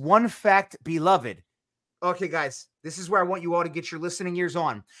this one fact, beloved. Okay, guys, this is where I want you all to get your listening ears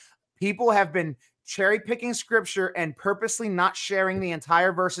on. People have been cherry picking scripture and purposely not sharing the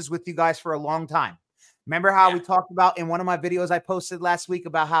entire verses with you guys for a long time. Remember how we talked about in one of my videos I posted last week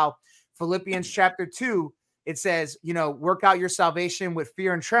about how Philippians chapter 2, it says, work out your salvation with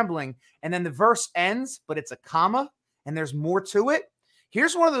fear and trembling. And then the verse ends, but it's a comma and there's more to it.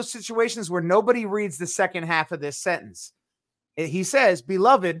 Here's one of those situations where nobody reads the second half of this sentence. He says,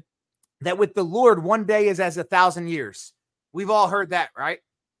 beloved, that with the Lord, one day is as 1,000 years. We've all heard that, right?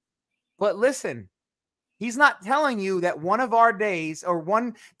 But listen, he's not telling you that one of our days or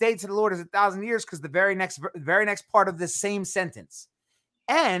one day to the Lord is 1,000 years, because the very next part of this same sentence,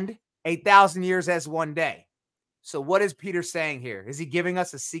 and 1,000 years as one day. So what is Peter saying here? Is he giving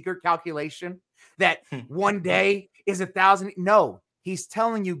us a secret calculation? that one day is 1,000. No, he's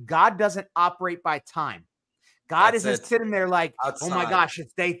telling you God doesn't operate by time. God isn't sitting there like, outside. Oh my gosh,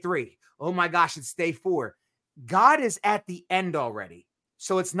 it's day 3. Oh my gosh, it's day 4. God is at the end already.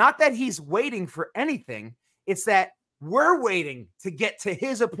 So it's not that he's waiting for anything. It's that we're waiting to get to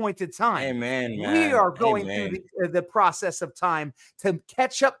his appointed time. Amen, man. We are going through the process of time to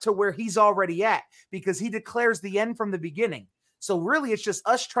catch up to where he's already at, because he declares the end from the beginning. So really, it's just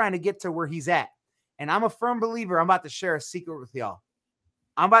us trying to get to where he's at. And I'm a firm believer. I'm about to share a secret with y'all.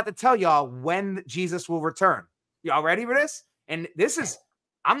 I'm about to tell y'all when Jesus will return. Y'all ready for this? And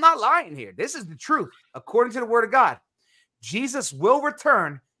I'm not lying here. This is the truth. According to the word of God, Jesus will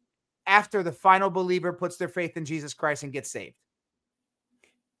return after the final believer puts their faith in Jesus Christ and gets saved.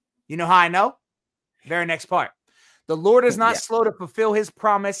 You know how I know? Very next part. The Lord is not slow to fulfill his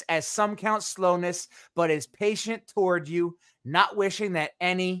promise, as some count slowness, but is patient toward you, not wishing that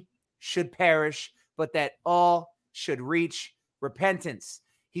any should perish, but that all should reach repentance.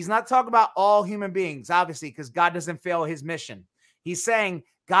 He's not talking about all human beings, obviously, because God doesn't fail his mission. He's saying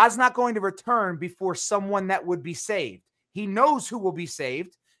God's not going to return before someone that would be saved. He knows who will be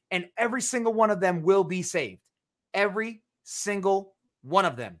saved, and every single one of them will be saved. Every single one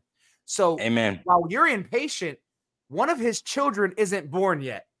of them. So amen. While you're impatient, one of his children isn't born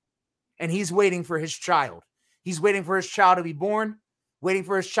yet, and he's waiting for his child. He's waiting for his child to be born, waiting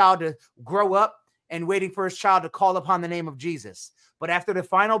for his child to grow up, and waiting for his child to call upon the name of Jesus. But after the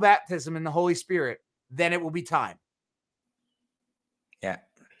final baptism in the Holy Spirit, then it will be time. Yeah.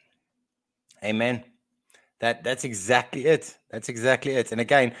 Amen. That's exactly it. That's exactly it. And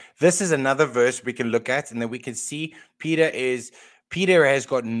again, this is another verse we can look at, and then we can see Peter has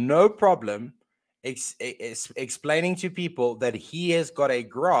got no problem explaining to people that he has got a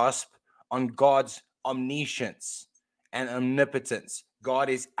grasp on God's omniscience and omnipotence. God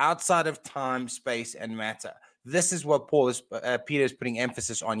is outside of time, space, and matter. This is what Peter is putting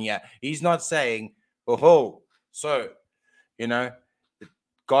emphasis on here. He's not saying, oh, so,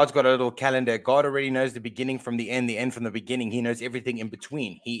 God's got a little calendar. God already knows the beginning from the end from the beginning. He knows everything in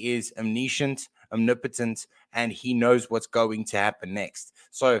between. He is omniscient, omnipotent, and he knows what's going to happen next.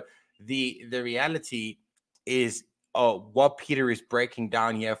 So the reality is, what Peter is breaking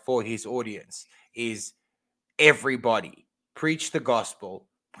down here for his audience is everybody. Preach the gospel,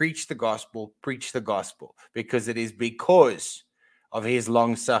 preach the gospel, preach the gospel, because it is because of his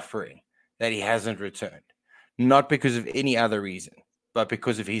long suffering that he hasn't returned, not because of any other reason, but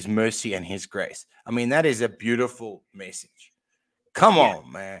because of his mercy and his grace. I mean, that is a beautiful message. Come on,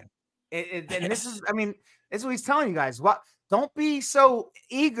 man. And this is what he's telling you guys. Don't be so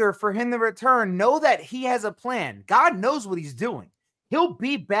eager for him to return. Know that he has a plan. God knows what he's doing. He'll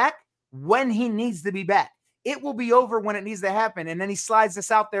be back when he needs to be back. It will be over when it needs to happen. And then he slides this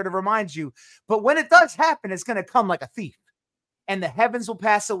out there to remind you. But when it does happen, it's going to come like a thief. And the heavens will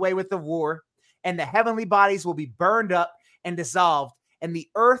pass away with the war. And the heavenly bodies will be burned up and dissolved. And the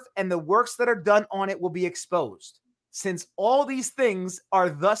earth and the works that are done on it will be exposed. Since all these things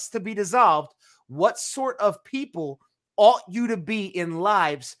are thus to be dissolved, what sort of people ought you to be in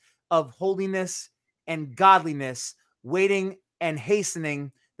lives of holiness and godliness, waiting and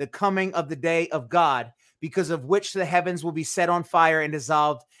hastening the coming of the day of God, because of which the heavens will be set on fire and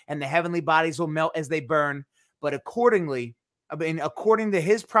dissolved, and the heavenly bodies will melt as they burn. But according to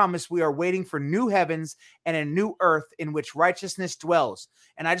his promise, we are waiting for new heavens and a new earth in which righteousness dwells.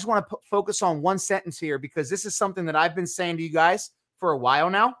 And I just want to focus on one sentence here, because this is something that I've been saying to you guys for a while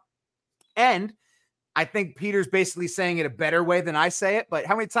now. And I think Peter's basically saying it a better way than I say it. But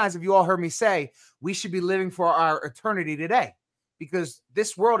how many times have you all heard me say we should be living for our eternity today? Because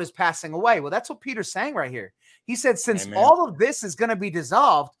this world is passing away. Well, that's what Peter's saying right here. He said, since Amen. all of this is going to be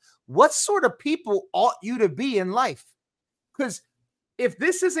dissolved, what sort of people ought you to be in life? Because if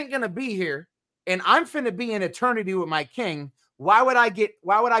this isn't going to be here and I'm finna be in eternity with my king, why would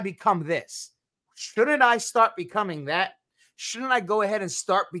I become this? Shouldn't I start becoming that? Shouldn't I go ahead and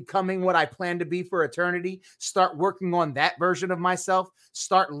start becoming what I plan to be for eternity? Start working on that version of myself,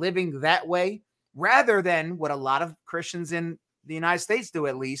 start living that way, rather than what a lot of Christians in the United States do,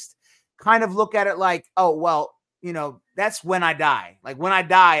 at least, kind of look at it like, oh, well, that's when I die. Like when I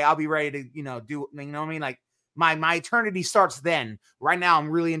die, I'll be ready to, do, you know what I mean? Like my eternity starts then. Right now,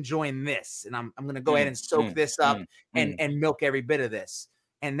 I'm really enjoying this, and I'm going to go ahead and soak this up and milk every bit of this.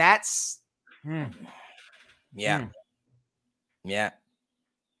 And that's, yeah.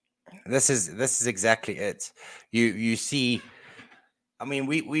 This is exactly it. You see, I mean,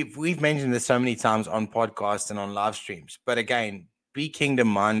 we've mentioned this so many times on podcasts and on live streams. But again, be kingdom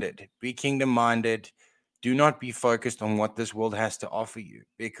minded. Be kingdom minded. Do not be focused on what this world has to offer you,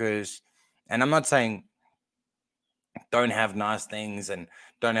 because And I'm not saying don't have nice things and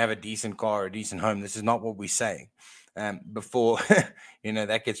don't have a decent car or a decent home. This is not what we're saying. Before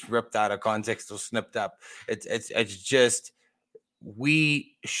that gets ripped out of context or snipped up. It's just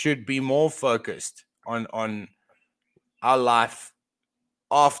we should be more focused on our life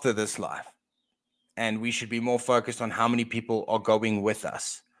after this life, and we should be more focused on how many people are going with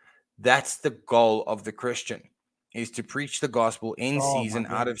us. That's the goal of the Christian, is to preach the gospel in season,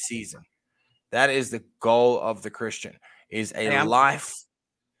 out of season. That is the goal of the Christian, is a life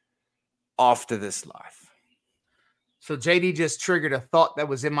after this life. So JD just triggered a thought that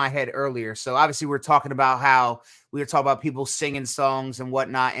was in my head earlier. So obviously we're talking about people singing songs and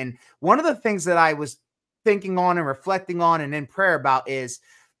whatnot. And one of the things that I was thinking on and reflecting on and in prayer about is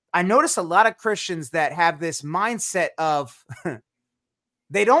I notice a lot of Christians that have this mindset of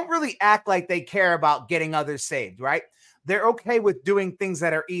they don't really act like they care about getting others saved, right? They're okay with doing things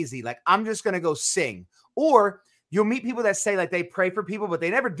that are easy. Like, I'm just going to go sing. Or you'll meet people that say like they pray for people, but they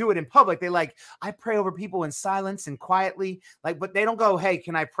never do it in public. They like, I pray over people in silence and quietly, but they don't go, hey,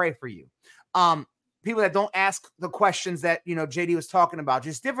 can I pray for you? People that don't ask the questions that, JD was talking about,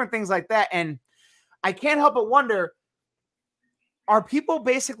 just different things like that. And I can't help but wonder, are people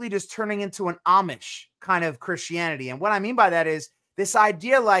basically just turning into an Amish kind of Christianity? And what I mean by that is this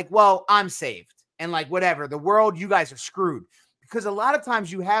idea like, well, I'm saved and like, whatever, the world, you guys are screwed. Because a lot of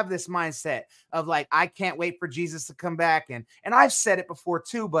times you have this mindset of like, I can't wait for Jesus to come back. And I've said it before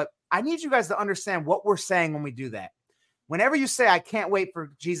too, but I need you guys to understand what we're saying when we do that. Whenever you say, I can't wait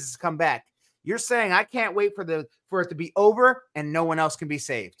for Jesus to come back, you're saying, I can't wait for it to be over and no one else can be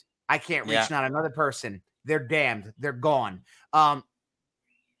saved. I can't reach not another person. They're damned. They're gone.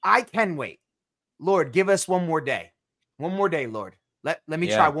 I can wait. Lord, give us one more day. One more day, Lord. Let me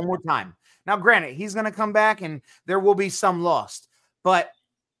try one more time. Now, granted, he's going to come back and there will be some lost. But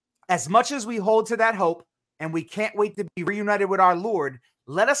as much as we hold to that hope and we can't wait to be reunited with our Lord,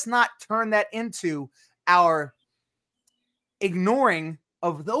 let us not turn that into our ignoring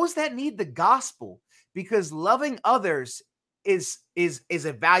of those that need the gospel, because loving others is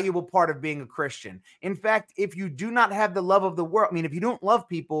a valuable part of being a Christian. In fact, if you do not have the love of the world, if you don't love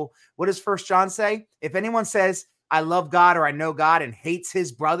people, what does 1 John say? If anyone says, I love God or I know God and hates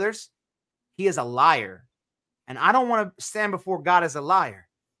his brothers, he is a liar. And I don't want to stand before God as a liar.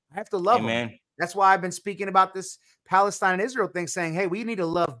 I have to love him. That's why I've been speaking about this Palestine and Israel thing, saying, hey, we need to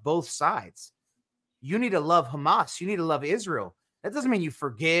love both sides. You need to love Hamas. You need to love Israel. That doesn't mean you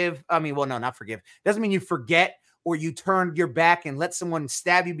forgive. Not forgive. Doesn't mean you forget or you turn your back and let someone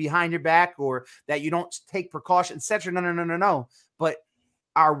stab you behind your back, or that you don't take precautions, etc. No. But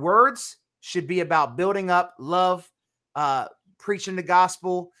our words should be about building up, love, preaching the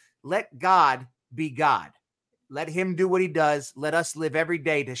gospel. Let God be God. Let him do what he does. Let us live every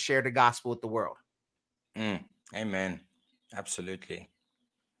day to share the gospel with the world. Amen. Absolutely.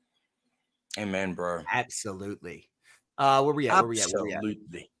 Amen, bro. Absolutely. Where we at?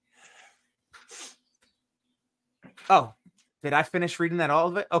 Absolutely. Oh, did I finish reading that, all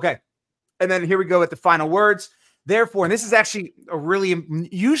of it? Okay. And then here we go with the final words. Therefore, and this is actually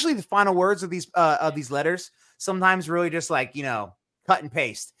usually the final words of these letters, sometimes really just like, cut and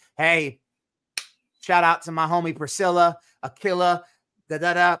paste. Hey, shout out to my homie Priscilla, Aquila,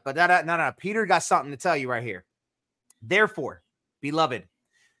 No. Peter got something to tell you right here. Therefore, beloved,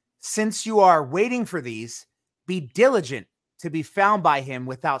 since you are waiting for these, be diligent to be found by him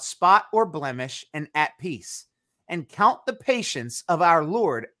without spot or blemish and at peace, and count the patience of our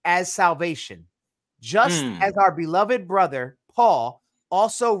Lord as salvation, just as our beloved brother Paul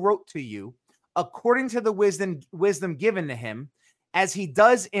also wrote to you, according to the wisdom given to him, as he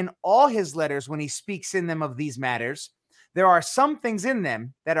does in all his letters when he speaks in them of these matters. There are some things in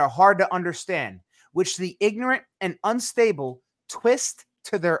them that are hard to understand, which the ignorant and unstable twist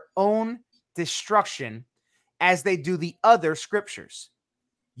to their own destruction, as they do the other scriptures.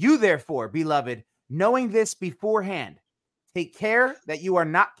 You, therefore, beloved, knowing this beforehand, take care that you are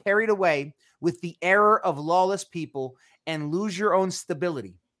not carried away with the error of lawless people and lose your own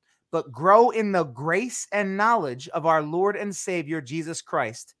stability, but grow in the grace and knowledge of our Lord and Savior, Jesus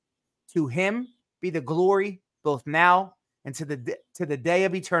Christ. To him be the glory both now and to the day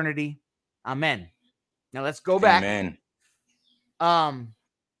of eternity. Amen. Now let's go back. Amen.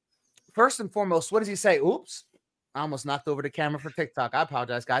 First and foremost, what does he say? Oops. I almost knocked over the camera for TikTok. I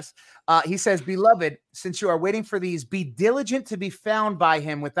apologize, guys. He says, beloved, since you are waiting for these, be diligent to be found by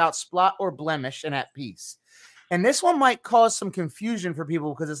him without spot or blemish and at peace. And this one might cause some confusion for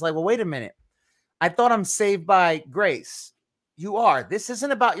people, because it's like, well, wait a minute. I thought I'm saved by grace. You are. This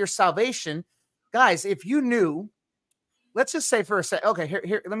isn't about your salvation. Guys, if you knew let's just say for a second, okay,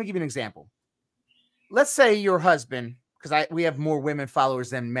 here, let me give you an example. Let's say your husband, because we have more women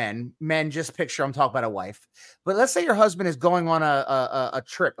followers than men. Men, just picture I'm talking about a wife. But let's say your husband is going on a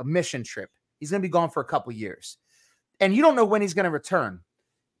trip, a mission trip. He's going to be gone for a couple years. And you don't know when he's going to return.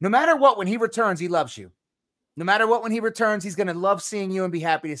 No matter what, when he returns, he loves you. No matter what, when he returns, he's going to love seeing you and be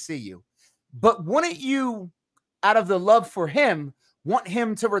happy to see you. But wouldn't you, out of the love for him, want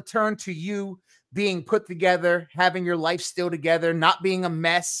him to return to you being put together, having your life still together, not being a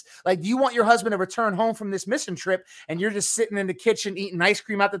mess? Like, do you want your husband to return home from this mission trip and you're just sitting in the kitchen eating ice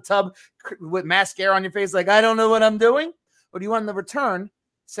cream out the tub with mascara on your face like, I don't know what I'm doing? Or do you want him to return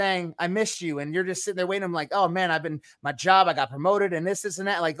saying, I missed you, and you're just sitting there waiting? I'm like, oh man, my job, I got promoted and this and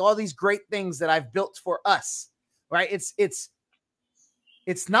that, like all these great things that I've built for us, right?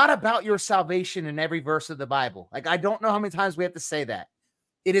 It's not about your salvation in every verse of the Bible. Like, I don't know how many times we have to say that.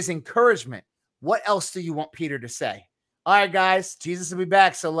 It is encouragement. What else do you want Peter to say? All right, guys, Jesus will be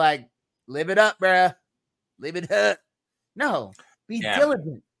back. So like, live it up, bruh. Live it up. No, be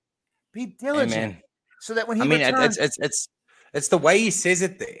diligent. Be diligent. Amen. So that when he returns. It's the way he says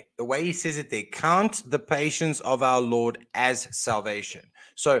it there. The way he says it there. Count the patience of our Lord as salvation.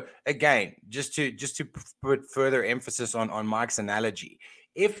 So again, just to put further emphasis on Mike's analogy,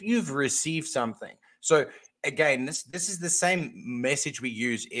 if you've received something, so again, this is the same message we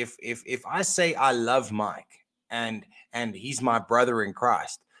use. If I say I love Mike and he's my brother in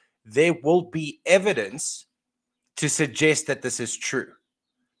Christ, there will be evidence to suggest that this is true.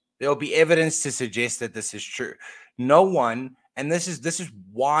 There will be evidence to suggest that this is true. No one, and this is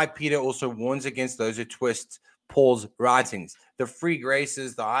why Peter also warns against those who twist Paul's writings, the free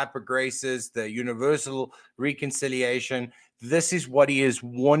graces, the hyper graces, the universal reconciliation. This is what he is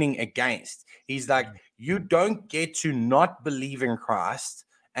warning against. He's like, you don't get to not believe in Christ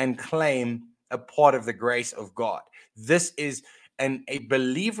and claim a part of the grace of God. This is a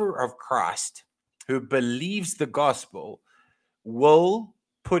believer of Christ who believes the gospel will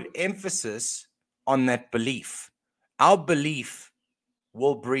put emphasis on that belief. Our belief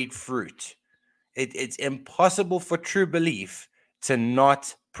will breed fruit. It's impossible for true belief to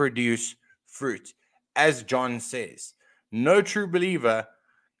not produce fruit. As John says, no true believer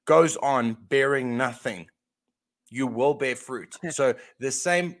goes on bearing nothing. You will bear fruit. So the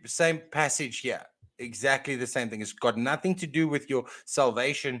same passage here, exactly the same thing. It's got nothing to do with your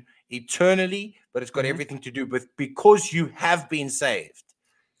salvation eternally, but it's got everything to do with, because you have been saved,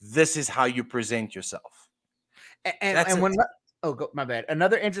 this is how you present yourself. My bad.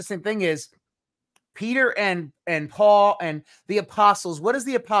 Another interesting thing is Peter and Paul and the apostles. What is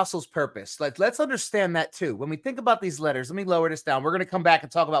the apostles' purpose? Like, let's understand that too. When we think about these letters, let me lower this down. We're going to come back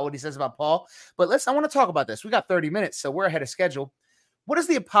and talk about what he says about Paul, but I want to talk about this. We got 30 minutes, so we're ahead of schedule. What is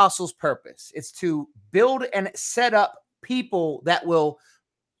the apostles' purpose? It's to build and set up people that will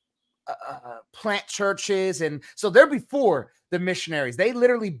plant churches. And so they're before the missionaries. They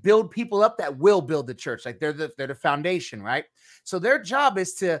literally build people up that will build the church. Like they're the foundation, right? So their job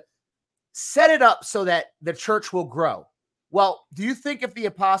is to set it up so that the church will grow. Well, do you think if the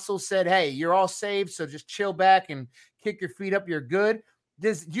apostles said, hey, you're all saved, so just chill back and kick your feet up, you're good?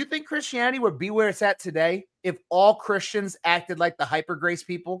 Do you think Christianity would be where it's at today if all Christians acted like the hyper grace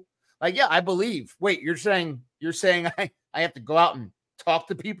people? Like, yeah, I believe. Wait, you're saying I have to go out and talk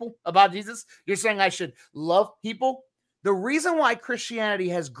to people about Jesus? You're saying I should love people? The reason why Christianity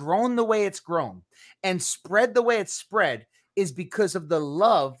has grown the way it's grown and spread the way it's spread is because of the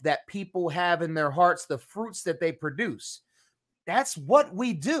love that people have in their hearts, the fruits that they produce. That's what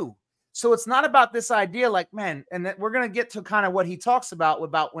we do. So it's not about this idea like, man, and that we're going to get to kind of what he talks about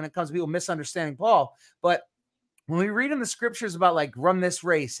when it comes to people misunderstanding Paul. But when we read in the scriptures about like run this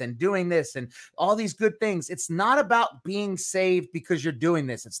race and doing this and all these good things, it's not about being saved because you're doing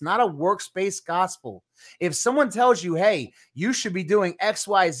this. It's not a works-based gospel. If someone tells you, hey, you should be doing X,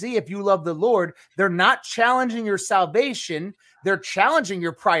 Y, Z if you love the Lord, they're not challenging your salvation. They're challenging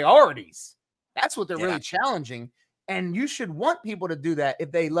your priorities. That's what they're really challenging. And you should want people to do that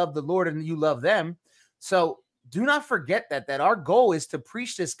if they love the Lord and you love them. So do not forget that our goal is to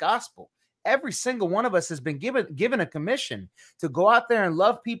preach this gospel. Every single one of us has been given a commission to go out there and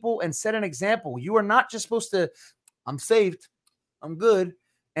love people and set an example. You are not just supposed to, I'm saved, I'm good.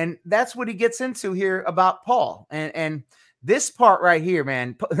 And that's what he gets into here about Paul. And this part right here,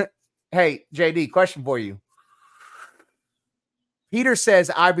 man. Hey, JD, question for you. Peter says,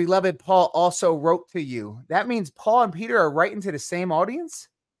 our beloved Paul also wrote to you. That means Paul and Peter are writing to the same audience?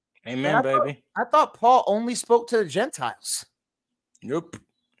 Amen, baby. I thought Paul only spoke to the Gentiles. Nope.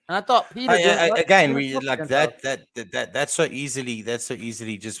 And I thought Peter didn't again, didn't we talk to like Gentiles. that's so easily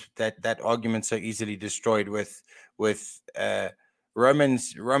just that argument so easily destroyed with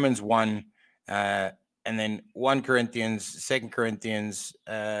Romans 1 and then 1 Corinthians, 2 Corinthians,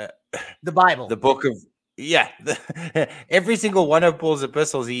 The Bible. the book of every single one of Paul's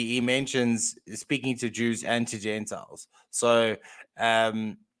epistles he mentions speaking to Jews and to Gentiles. So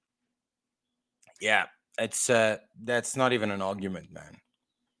it's that's not even an argument, man.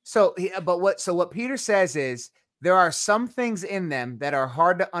 So, what Peter says is there are some things in them that are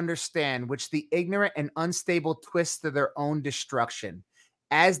hard to understand, which the ignorant and unstable twist to their own destruction,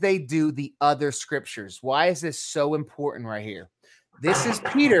 as they do the other scriptures. Why is this so important right here? This is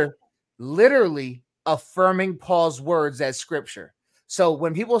Peter literally affirming Paul's words as scripture. So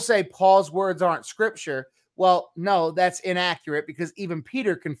when people say Paul's words aren't scripture, well, no, that's inaccurate because even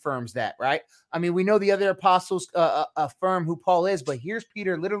Peter confirms that, right? I mean, we know the other apostles affirm who Paul is, but here's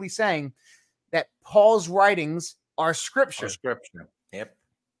Peter literally saying that Paul's writings are scripture. Yep.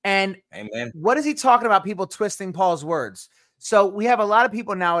 And amen. What is he talking about? People twisting Paul's words. So we have a lot of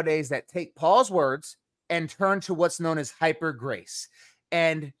people nowadays that take Paul's words and turn to what's known as hyper grace.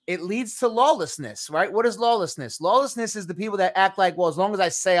 And it leads to lawlessness, right? What is lawlessness? Lawlessness is the people that act like, well, as long as I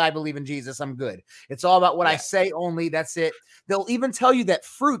say I believe in Jesus, I'm good. It's all about what I say only. That's it. They'll even tell you that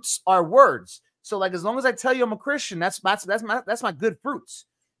fruits are words. So like, as long as I tell you I'm a Christian, that's my good fruits.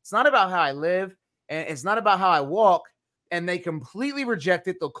 It's not about how I live, and it's not about how I walk. And they completely reject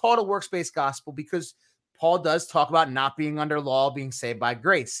it. They'll call it a works-based gospel because Paul does talk about not being under law, being saved by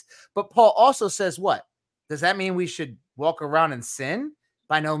grace. But Paul also says what? Does that mean we should walk around in sin?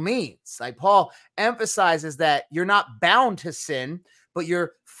 By no means. Like Paul emphasizes that you're not bound to sin, but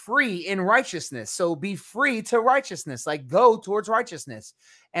you're free in righteousness. So be free to righteousness, like go towards righteousness.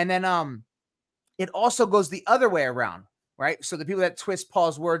 And then it also goes the other way around, right? So the people that twist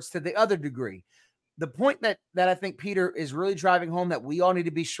Paul's words to the other degree. The point that I think Peter is really driving home that we all need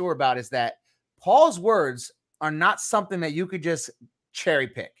to be sure about is that Paul's words are not something that you could just cherry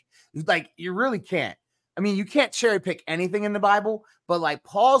pick. Like you really can't. I mean, you can't cherry pick anything in the Bible, but like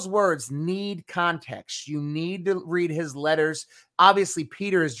Paul's words need context. You need to read his letters. Obviously,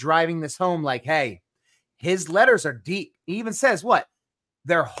 Peter is driving this home like, hey, his letters are deep. He even says what?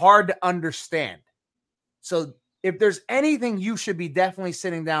 They're hard to understand. So if there's anything you should be definitely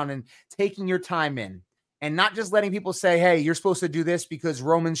sitting down and taking your time in and not just letting people say, hey, you're supposed to do this because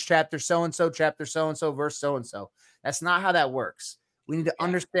Romans chapter so-and-so, verse so-and-so. That's not how that works. We need to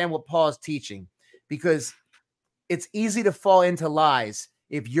understand what Paul is teaching because it's easy to fall into lies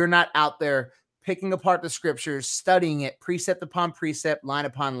if you're not out there picking apart the scriptures, studying it, precept upon precept, line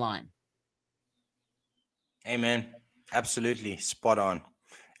upon line. Amen. Absolutely. Spot on.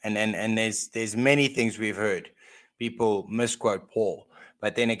 And there's many things we've heard. People misquote Paul.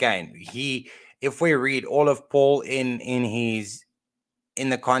 But then again, if we read all of Paul in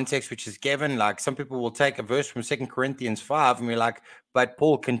the context which is given, like some people will take a verse from 2 Corinthians 5 and be like, but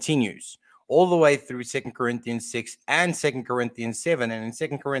Paul continues all the way through 2 Corinthians 6 and 2 Corinthians 7. And in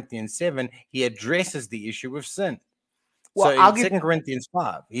 2 Corinthians 7, he addresses the issue of sin. Well, so in 2 Corinthians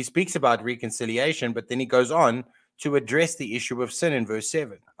 5, he speaks about reconciliation, but then he goes on to address the issue of sin in verse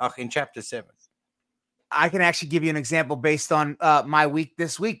 7, in chapter 7. I can actually give you an example based on my week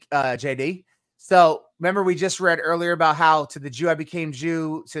this week, JD. So remember we just read earlier about how to the Jew I became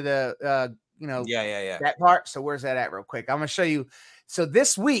Jew, to the that part. So where's that at real quick? I'm going to show you. So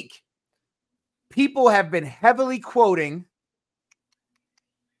this week, people have been heavily quoting.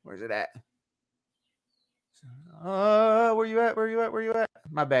 Where's it at? Where you at?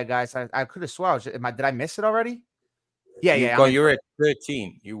 My bad, guys. I could have swallowed it. Did I miss it already? Yeah. You're at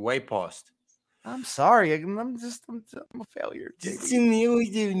 13. You way past. I'm sorry. I'm a failure. Just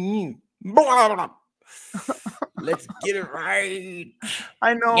let's get it right.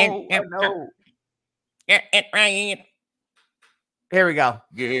 I know. Get it right. Here we go.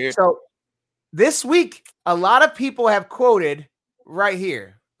 Yeah. So this week, a lot of people have quoted right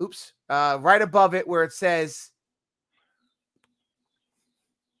here. Oops. Right above it where it says,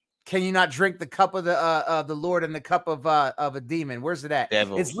 can you not drink the cup of the Lord and the cup of a demon? Where's it at?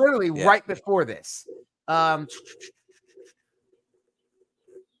 Devils. It's literally right before this. Or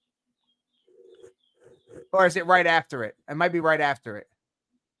is it right after it? It might be right after it.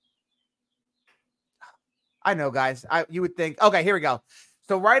 I know, guys. You would think, okay, here we go.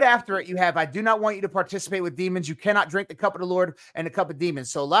 So right after it, you have, I do not want you to participate with demons. You cannot drink the cup of the Lord and the cup of demons.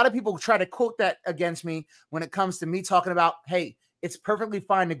 So a lot of people try to quote that against me when it comes to me talking about, hey, it's perfectly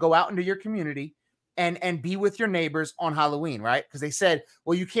fine to go out into your community and be with your neighbors on Halloween, right? Because they said,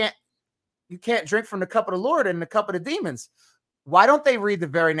 well, you can't drink from the cup of the Lord and the cup of the demons. Why don't they read the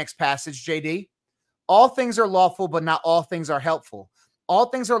very next passage, JD? All things are lawful, but not all things are helpful. All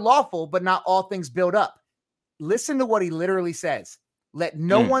things are lawful, but not all things build up. Listen to what he literally says. Let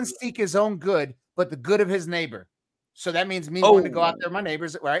no one seek his own good, but the good of his neighbor. So that means me wanting to go out there, my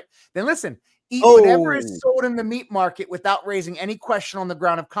neighbors, right? Then listen, eat whatever is sold in the meat market without raising any question on the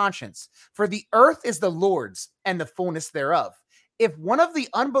ground of conscience. For the earth is the Lord's and the fullness thereof. If one of the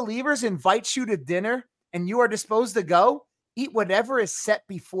unbelievers invites you to dinner and you are disposed to go, eat whatever is set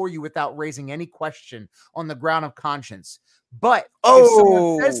before you without raising any question on the ground of conscience. But if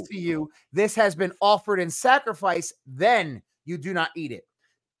someone says to you, this has been offered in sacrifice, then you do not eat it.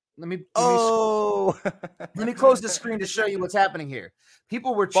 Let me close the screen to show you what's happening here.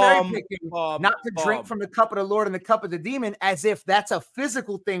 People were cherry picking not to drink from the cup of the Lord and the cup of the demon, as if that's a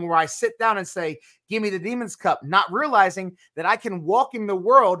physical thing where I sit down and say, give me the demon's cup, not realizing that I can walk in the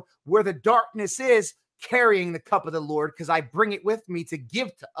world where the darkness is, carrying the cup of the Lord, because I bring it with me to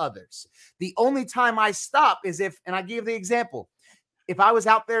give to others. The only time I stop is if, and I gave the example, if I was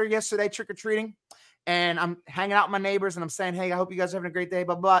out there yesterday trick-or-treating and I'm hanging out with my neighbors and I'm saying, hey, I hope you guys are having a great day,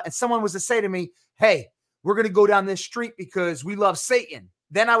 blah, blah. And someone was to say to me, hey, we're going to go down this street because we love Satan.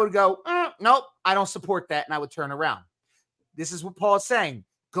 Then I would go, nope, I don't support that. And I would turn around. This is what Paul is saying.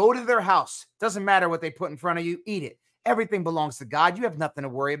 Go to their house. Doesn't matter what they put in front of you. Eat it. Everything belongs to God. You have nothing to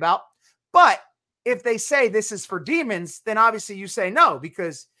worry about. But if they say this is for demons, then obviously you say no,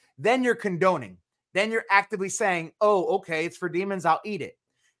 because then you're condoning. Then you're actively saying, oh, okay, it's for demons. I'll eat it.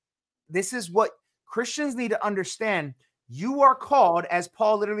 This is what Christians need to understand. You are called, as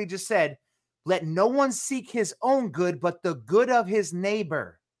Paul literally just said, let no one seek his own good, but the good of his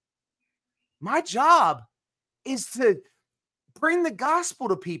neighbor. My job is to bring the gospel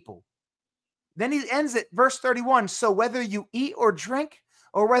to people. Then he ends at verse 31. So whether you eat or drink,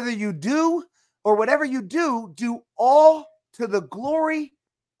 or whether you do, or whatever you do, do all to the glory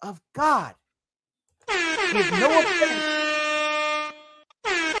of God.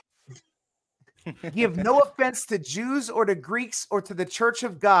 Give no offense to Jews or to Greeks or to the church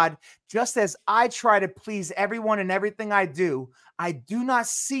of God, just as I try to please everyone in everything I do. I do not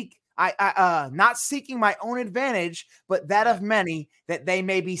seek, not seeking my own advantage, but that of many, that they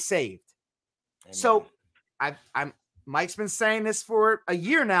may be saved. Amen. So Mike's been saying this for a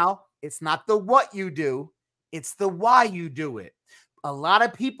year now. It's not the what you do, it's the why you do it. A lot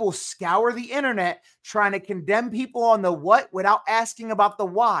of people scour the internet trying to condemn people on the what without asking about the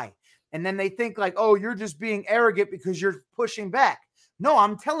why. And then they think like, oh, you're just being arrogant because you're pushing back. No,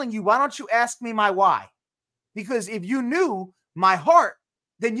 I'm telling you, why don't you ask me my why? Because if you knew my heart,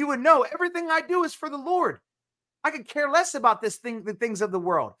 then you would know everything I do is for the Lord. I could care less about the things of the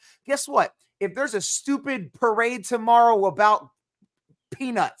world. Guess what? If there's a stupid parade tomorrow about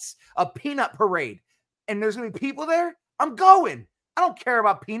peanuts, a peanut parade, and there's going to be people there, I'm going. I don't care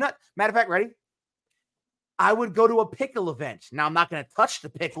about peanut. Matter of fact, ready? I would go to a pickle event. Now, I'm not going to touch the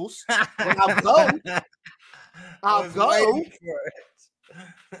pickles, but I'll go. I'll go.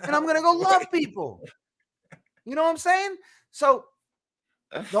 And I'm going to go love people. You know what I'm saying? So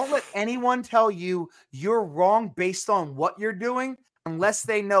don't let anyone tell you you're wrong based on what you're doing unless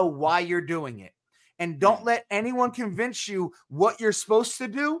they know why you're doing it. And don't let anyone convince you what you're supposed to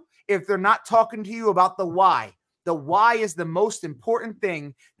do if they're not talking to you about the why. The why is the most important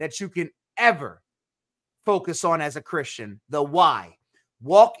thing that you can ever focus on as a Christian. The why.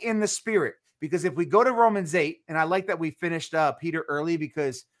 Walk in the Spirit. Because if we go to Romans 8, and I like that we finished Peter early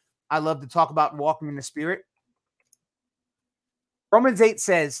because I love to talk about walking in the Spirit. Romans 8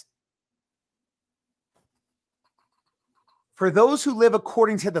 says, for those who live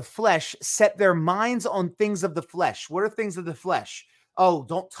according to the flesh, set their minds on things of the flesh. What are things of the flesh? Oh,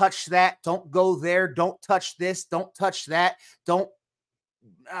 don't touch that. Don't go there. Don't touch this. Don't touch that. Don't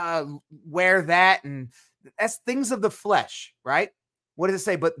wear that. And that's things of the flesh, right? What does it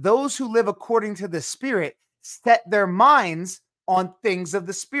say? But those who live according to the Spirit set their minds on things of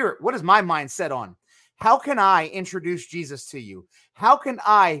the Spirit. What is my mind set on? How can I introduce Jesus to you? How can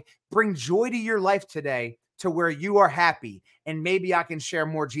I bring joy to your life today to where you are happy and maybe I can share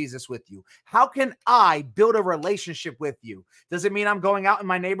more Jesus with you? How can I build a relationship with you? Does it mean I'm going out in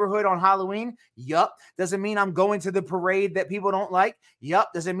my neighborhood on Halloween? Yup. Does it mean I'm going to the parade that people don't like?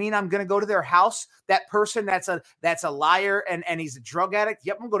 Yup. Does it mean I'm going to go to their house? That person that's a liar and he's a drug addict?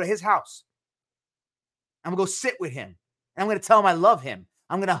 Yep. I'm going to go to his house. I'm going to go sit with him. And I'm going to tell him I love him.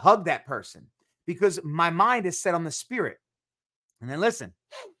 I'm going to hug that person because my mind is set on the Spirit. And then listen.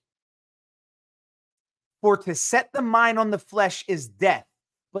 For to set the mind on the flesh is death,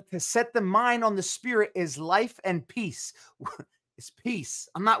 but to set the mind on the Spirit is life and peace. It's peace.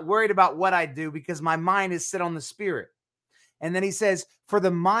 I'm not worried about what I do because my mind is set on the Spirit. And then he says, for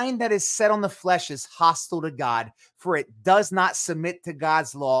the mind that is set on the flesh is hostile to God, for it does not submit to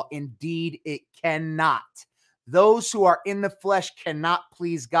God's law. Indeed, it cannot. Those who are in the flesh cannot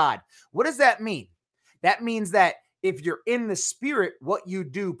please God. What does that mean? That means that if you're in the spirit, what you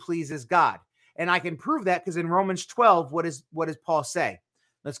do pleases God. And I can prove that because in Romans 12, what does Paul say?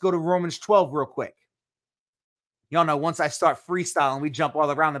 Let's go to Romans 12 real quick. Y'all know once I start freestyling, we jump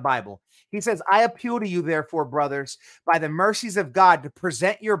all around the Bible. He says, I appeal to you, therefore, brothers, by the mercies of God, to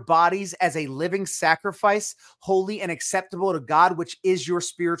present your bodies as a living sacrifice, holy and acceptable to God, which is your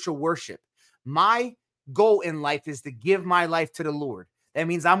spiritual worship. My goal in life is to give my life to the Lord. That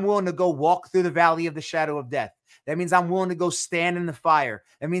means I'm willing to go walk through the valley of the shadow of death. That means I'm willing to go stand in the fire.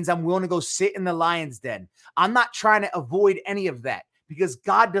 That means I'm willing to go sit in the lion's den. I'm not trying to avoid any of that because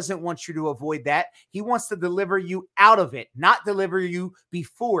God doesn't want you to avoid that. He wants to deliver you out of it, not deliver you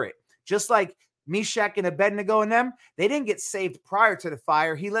before it. Just like Meshach and Abednego and them, they didn't get saved prior to the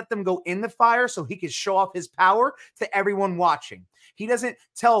fire. He let them go in the fire so he could show off his power to everyone watching. He doesn't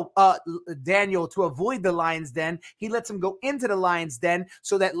tell Daniel to avoid the lion's den. He lets him go into the lion's den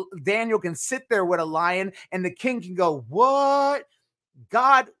so that Daniel can sit there with a lion and the king can go, what?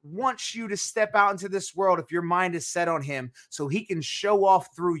 God wants you to step out into this world if your mind is set on him so he can show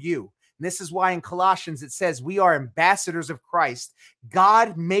off through you. And this is why in Colossians it says we are ambassadors of Christ,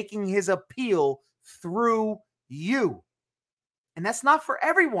 God making his appeal through you. And that's not for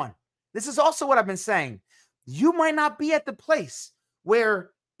everyone. This is also what I've been saying. You might not be at the place where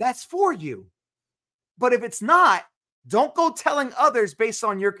that's for you. But if it's not, don't go telling others based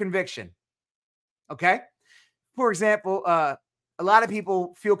on your conviction. Okay? For example, a lot of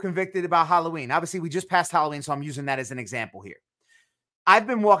people feel convicted about Halloween. Obviously, we just passed Halloween, so I'm using that as an example here. I've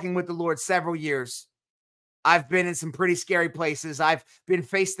been walking with the Lord several years. I've been in some pretty scary places. I've been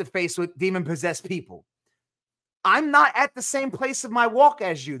face to face with demon-possessed people. I'm not at the same place of my walk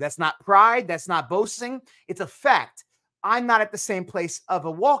as you. That's not pride. That's not boasting. It's a fact. I'm not at the same place of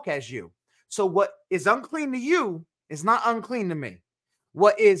a walk as you. So what is unclean to you is not unclean to me.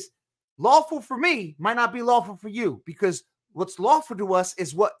 What is lawful for me might not be lawful for you, because what's lawful to us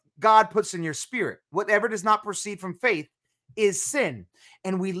is what God puts in your spirit. Whatever does not proceed from faith is sin.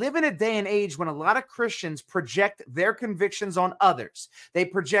 And we live in a day and age when a lot of Christians project their convictions on others. They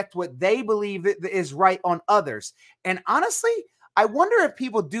project what they believe is right on others. And honestly, I wonder if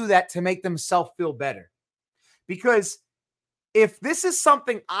people do that to make themselves feel better. Because if this is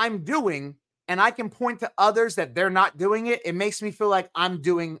something I'm doing and I can point to others that they're not doing it, it makes me feel like I'm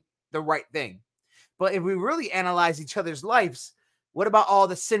doing the right thing. But if we really analyze each other's lives, what about all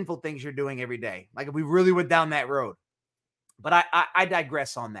the sinful things you're doing every day? Like if we really went down that road. But I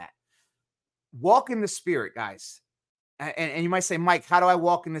digress on that. Walk in the spirit, guys. And you might say, Mike, how do I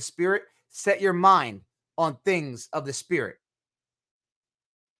walk in the spirit? Set your mind on things of the spirit.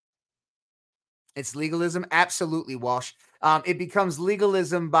 It's legalism. Absolutely, Walsh. It becomes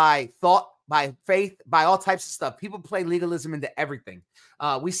legalism by thought, by faith, by all types of stuff. People play legalism into everything.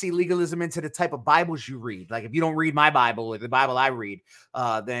 We see legalism into the type of Bibles you read. Like if you don't read my Bible or the Bible I read,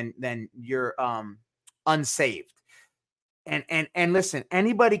 then you're unsaved. And listen,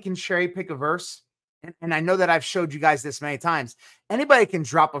 anybody can cherry pick a verse. And I know that I've showed you guys this many times. Anybody can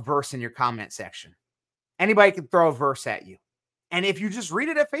drop a verse in your comment section. Anybody can throw a verse at you. And if you just read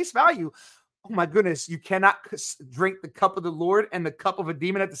it at face value, oh my goodness, you cannot drink the cup of the Lord and the cup of a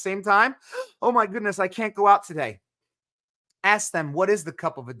demon at the same time. Oh my goodness, I can't go out today. Ask them, what is the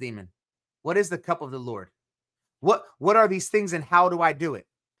cup of a demon? What is the cup of the Lord? What are these things and how do I do it?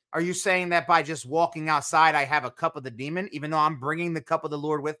 Are you saying that by just walking outside, I have a cup of the demon, even though I'm bringing the cup of the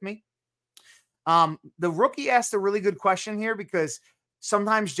Lord with me? The rookie asked a really good question here because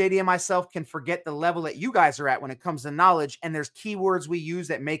sometimes JD and myself can forget the level that you guys are at when it comes to knowledge, and there's keywords we use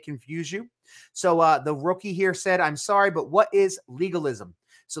that may confuse you. So the rookie here said, I'm sorry, but what is legalism?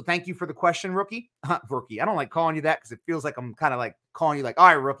 So thank you for the question, rookie. Rookie. I don't like calling you that because it feels like I'm kind of like calling you like, all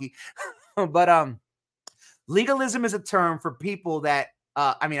right, rookie. But legalism is a term for people that,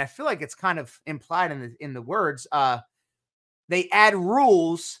 I feel like it's kind of implied in the words. They add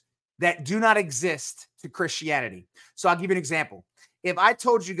rules that do not exist to Christianity. So I'll give you an example. If I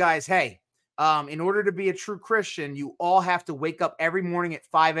told you guys, hey, in order to be a true Christian, you all have to wake up every morning at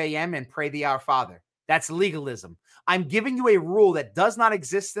 5 a.m. and pray the Our Father. That's legalism. I'm giving you a rule that does not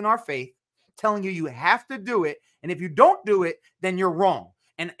exist in our faith, telling you have to do it. And if you don't do it, then you're wrong.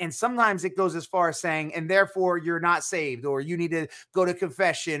 And sometimes it goes as far as saying, and therefore you're not saved, or you need to go to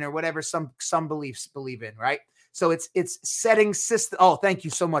confession or whatever some beliefs believe in, right? So it's setting system. Oh, thank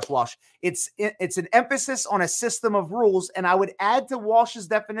you so much, Walsh. It's an emphasis on a system of rules. And I would add to Walsh's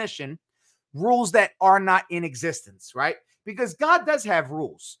definition, rules that are not in existence, right? because God does have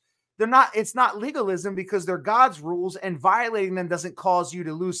rules. It's not legalism because they're God's rules, and violating them doesn't cause you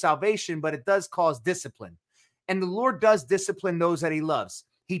to lose salvation, but it does cause discipline. And the Lord does discipline those that he loves.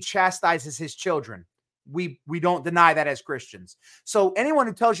 He chastises his children. We don't deny that as Christians. So anyone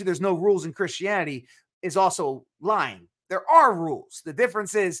who tells you there's no rules in Christianity is also lying. There are rules. The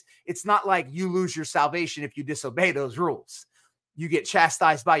difference is it's not like you lose your salvation if you disobey those rules. You get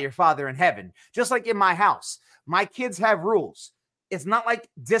chastised by your Father in heaven. Just like in my house, my kids have rules. It's not like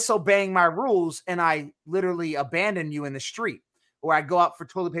disobeying my rules and I literally abandon you in the street, or I go out for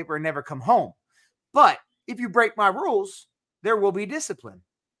toilet paper and never come home. But if you break my rules, there will be discipline.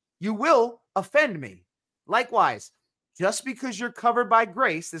 You will offend me. Likewise, just because you're covered by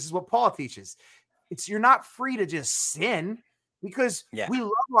grace, this is what Paul teaches. You're not free to just sin, because we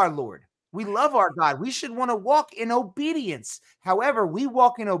love our Lord. We love our God. We should want to walk in obedience. However, we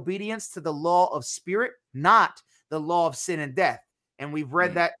walk in obedience to the law of spirit, not the law of sin and death. And we've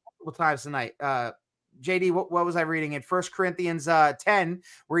read that a couple times tonight. JD, what was I reading in 1 Corinthians 10,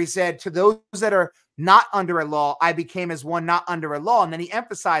 where he said, to those that are not under a law, I became as one not under a law. And then he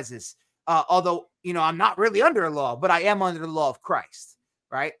emphasizes, although, I'm not really under a law, but I am under the law of Christ,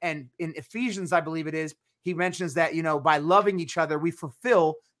 right? And in Ephesians, I believe it is, he mentions that, by loving each other, we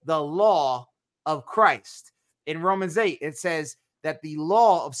fulfill the law of Christ. In Romans 8, it says that the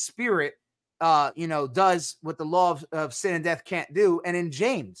law of spirit, does what the law of sin and death can't do. And in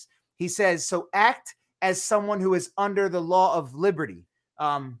James, he says, so act as someone who is under the law of liberty.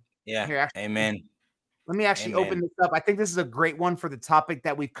 Amen. Let me actually open this up. I think this is a great one for the topic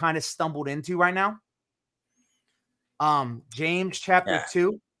that we've kind of stumbled into right now. James chapter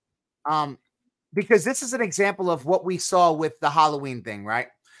 2. Because this is an example of what we saw with the Halloween thing, right?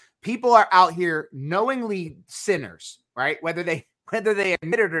 People are out here knowingly sinners, right? Whether they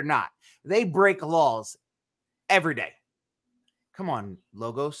admit it or not. They break laws every day. Come on,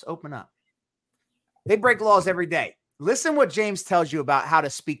 Logos, open up. They break laws every day. Listen what James tells you about how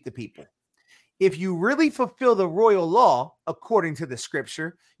to speak to people. If you really fulfill the royal law, according to the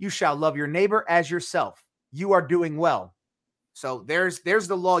scripture, you shall love your neighbor as yourself. You are doing well. So there's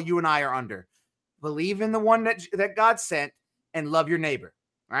the law you and I are under. Believe in the one that God sent and love your neighbor,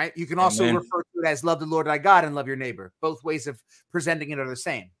 right? You can also refer to it as love the Lord thy God and love your neighbor. Both ways of presenting it are the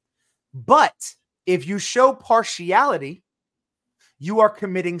same. But if you show partiality, you are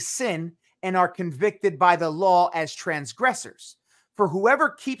committing sin and are convicted by the law as transgressors. For whoever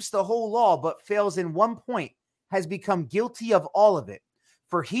keeps the whole law but fails in one point has become guilty of all of it.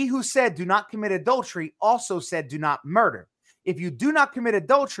 For he who said, do not commit adultery, also said, do not murder. If you do not commit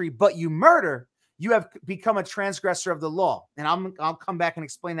adultery, but you murder, you have become a transgressor of the law. And I'll come back and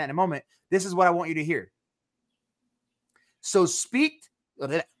explain that in a moment. This is what I want you to hear. So speak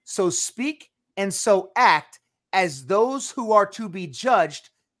and so act as those who are to be judged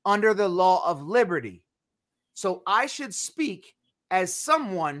under the law of liberty. So I should speak as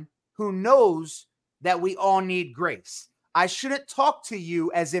someone who knows that we all need grace. I shouldn't talk to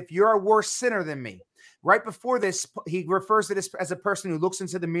you as if you're a worse sinner than me. Right before this, he refers to this as a person who looks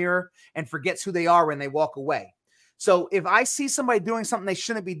into the mirror and forgets who they are when they walk away. So if I see somebody doing something they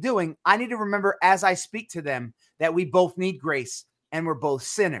shouldn't be doing, I need to remember as I speak to them that we both need grace and we're both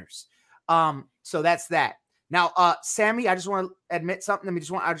sinners. So that's that. Now, Sammy, I just want to admit something.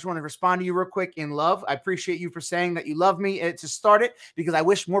 I just want to respond to you real quick in love. I appreciate you for saying that you love me to start it, because I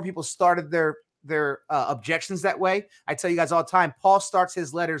wish more people started their objections that way. I tell you guys all the time, Paul starts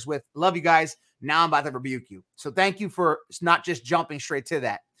his letters with, love you guys. Now I'm about to rebuke you. So thank you for not just jumping straight to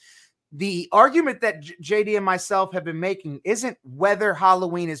that. The argument that JD and myself have been making isn't whether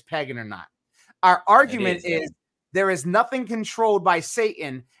Halloween is pagan or not. Our argument is there is nothing controlled by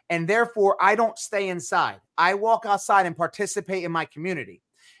Satan, and therefore I don't stay inside. I walk outside and participate in my community.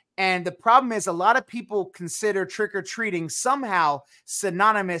 And the problem is a lot of people consider trick-or-treating somehow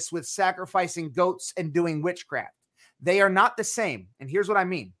synonymous with sacrificing goats and doing witchcraft. They are not the same. And here's what I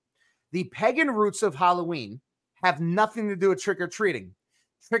mean. The pagan roots of Halloween have nothing to do with trick-or-treating.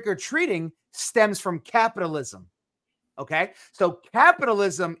 Trick-or-treating stems from capitalism. Okay? So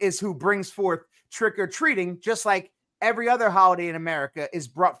capitalism is who brings forth trick-or-treating, just like every other holiday in America is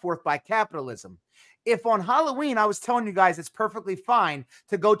brought forth by capitalism. If on Halloween, I was telling you guys it's perfectly fine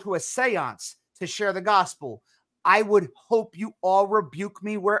to go to a seance to share the gospel, I would hope you all rebuke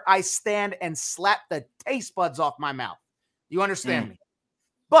me where I stand and slap the taste buds off my mouth. You understand me?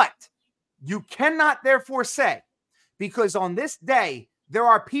 But you cannot therefore say, because on this day, there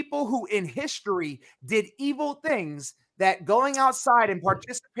are people who in history did evil things, that going outside and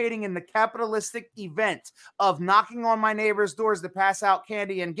participating in the capitalistic event of knocking on my neighbor's doors to pass out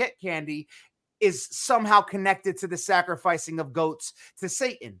candy and get candy is somehow connected to the sacrificing of goats to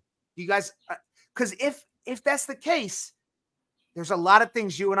Satan. You guys, because if that's the case, there's a lot of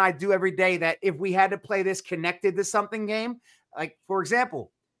things you and I do every day that if we had to play this connected to something game, like, for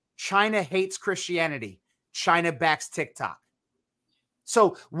example, China hates Christianity. China backs TikTok.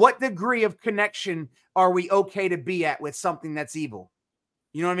 So what degree of connection are we okay to be at with something that's evil?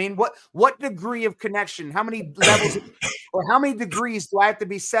 You know what I mean? What degree of connection, how many levels or how many degrees do I have to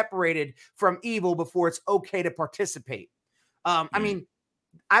be separated from evil before it's okay to participate? I mean,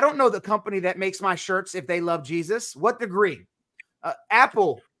 I don't know the company that makes my shirts if they love Jesus. What degree?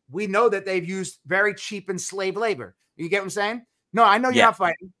 Apple, we know that they've used very cheap and slave labor. You get what I'm saying? No, I know you're not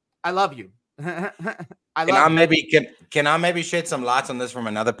fighting. I love you. Can I maybe shed some light on this from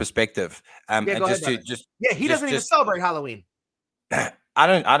another perspective? He doesn't even celebrate Halloween.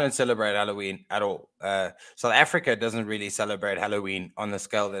 I don't celebrate Halloween at all. South Africa doesn't really celebrate Halloween on the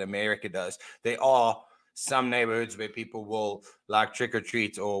scale that America does. There are some neighborhoods where people will like trick or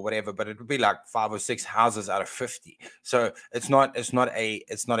treat or whatever, but it would be like 5 or 6 houses out of 50. So it's not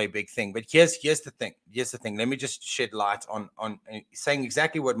a big thing. But here's the thing. Let me just shed light on saying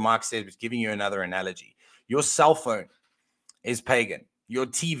exactly what Mark said, was giving you another analogy. Your cell phone is pagan. Your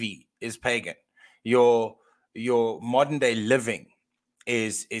TV is pagan. Your modern day living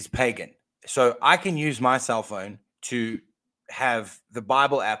is pagan. So I can use my cell phone to have the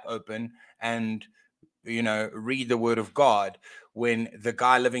Bible app open and read the word of God, when the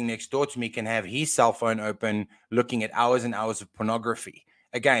guy living next door to me can have his cell phone open looking at hours and hours of pornography.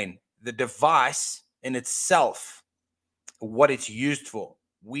 Again, the device in itself, what it's used for.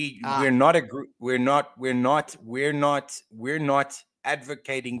 We're not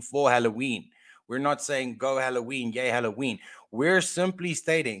advocating for Halloween. We're not saying go Halloween, yay Halloween. We're simply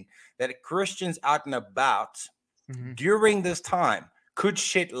stating that Christians out and about during this time could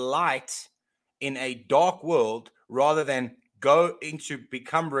shed light in a dark world rather than go into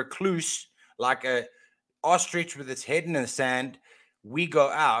become recluse like a ostrich with its head in the sand. We go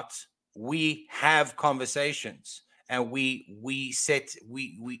out, we have conversations, and we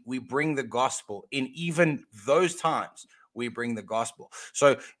bring the gospel. In even those times, we bring the gospel.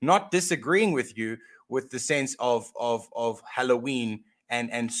 So not disagreeing with you with the sense of Halloween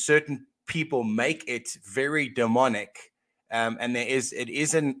and certain people make it very demonic. And it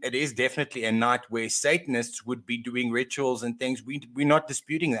is definitely a night where Satanists would be doing rituals and things. We're not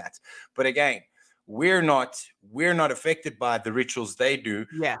disputing that. But again, we're not affected by the rituals they do.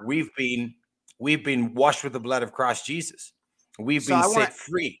 Yeah. We've been washed with the blood of Christ Jesus. We've been set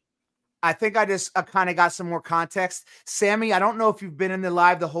free. I think I just kind of got some more context. Sammy, I don't know if you've been in the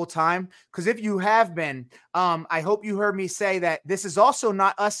live the whole time, because if you have been, I hope you heard me say that this is also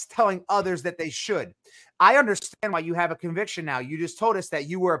not us telling others that they should. I understand why you have a conviction now. You just told us that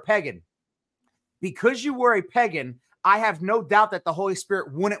you were a pagan. Because you were a pagan, I have no doubt that the Holy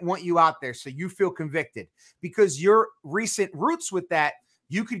Spirit wouldn't want you out there, so you feel convicted. Because your recent roots with that,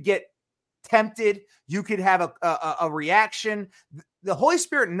 you could get tempted, you could have a reaction. The Holy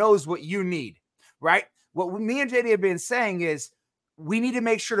Spirit knows what you need, right? What me and JD have been saying is we need to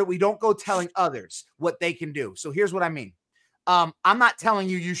make sure that we don't go telling others what they can do. So here's what I mean. I'm not telling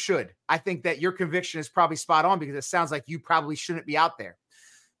you should. I think that your conviction is probably spot on, because it sounds like you probably shouldn't be out there.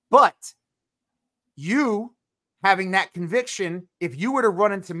 But you having that conviction, if you were to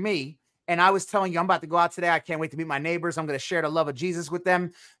run into me and I was telling you, I'm about to go out today, I can't wait to meet my neighbors, I'm going to share the love of Jesus with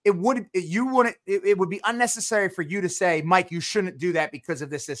them, it would be unnecessary for you to say, Mike, you shouldn't do that because of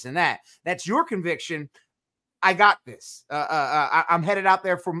this, this, and that. That's your conviction. I got this. I'm headed out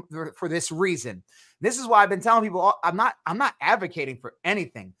there for this reason. This is why I've been telling people, I'm not advocating for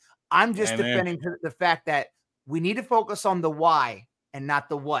anything. I'm just defending the fact that we need to focus on the why and not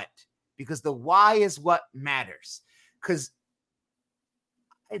the what, because the why is what matters. Because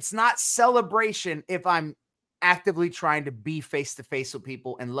it's not celebration if I'm actively trying to be face-to-face with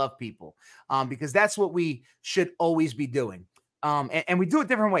people and love people, because that's what we should always be doing. And we do it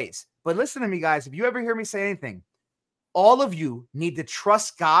different ways. But listen to me, guys. If you ever hear me say anything, all of you need to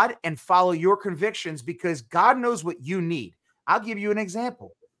trust God and follow your convictions, because God knows what you need. I'll give you an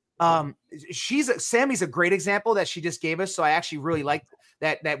example. Sammy's a great example that she just gave us. So I actually really like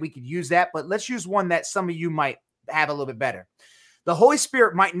that we could use that. But let's use one that some of you might have a little bit better. The Holy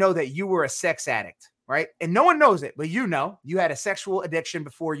Spirit might know that you were a sex addict, right? And no one knows it, but you know you had a sexual addiction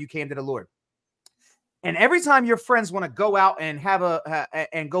before you came to the Lord. And every time your friends want to go out and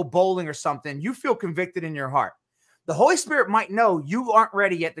and go bowling or something, you feel convicted in your heart. The Holy Spirit might know you aren't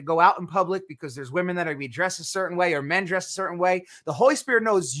ready yet to go out in public because there's women that are going to be dressed a certain way or men dressed a certain way. The Holy Spirit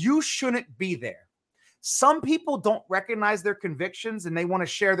knows you shouldn't be there. Some people don't recognize their convictions and they want to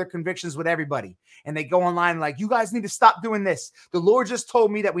share their convictions with everybody. And they go online like, you guys need to stop doing this. The Lord just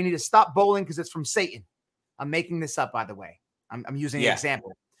told me that we need to stop bowling because it's from Satan. I'm making this up, by the way. I'm using an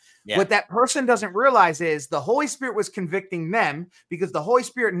example. Yeah. What that person doesn't realize is the Holy Spirit was convicting them because the Holy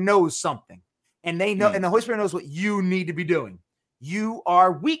Spirit knows something. And they know, and the Holy Spirit knows what you need to be doing. You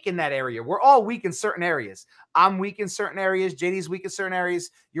are weak in that area. We're all weak in certain areas. I'm weak in certain areas. JD's weak in certain areas.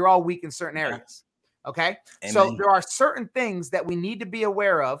 You're all weak in certain areas. Okay. Amen. So there are certain things that we need to be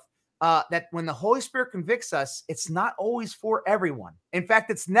aware of, that when the Holy Spirit convicts us, it's not always for everyone. In fact,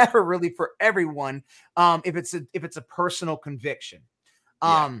 it's never really for everyone. If it's a personal conviction.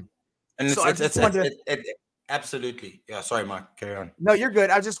 And so absolutely. Yeah. Sorry, Mark, carry on. No, you're good.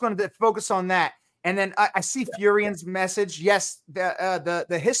 I just wanted to focus on that. And then I see Furian's message. Yes,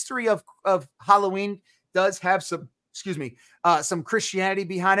 the history of Halloween does have some Christianity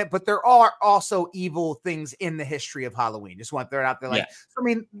behind it, but there are also evil things in the history of Halloween. Just want to throw it out there. I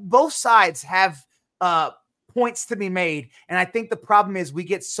mean, both sides have points to be made. And I think the problem is we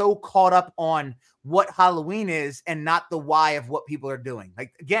get so caught up on what Halloween is and not the why of what people are doing.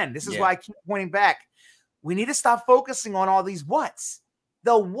 Like, again, this is why I keep pointing back. We need to stop focusing on all these whats.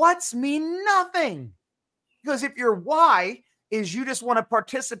 The whats mean nothing, because if your why is you just want to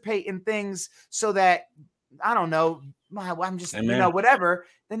participate in things so that, I don't know, I'm just, whatever,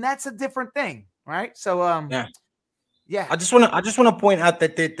 then that's a different thing. Right. So, yeah. I just want to point out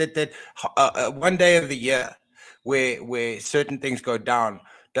that one day of the year where certain things go down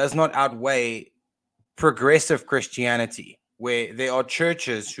does not outweigh progressive Christianity, where there are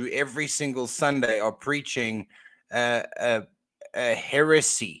churches who every single Sunday are preaching a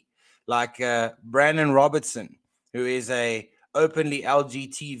heresy, like Brandon Robertson, who is a openly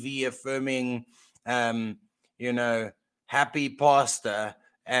LGTB affirming, happy pastor,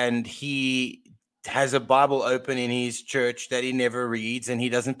 and he has a Bible open in his church that he never reads, and he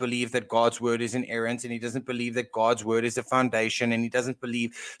doesn't believe that God's word is inerrant, and he doesn't believe that God's word is a foundation, and he doesn't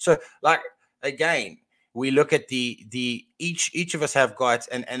believe. So, like, again, we look at each of us have got,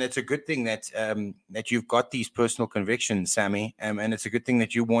 and it's a good thing that that you've got these personal convictions, Sammy, and it's a good thing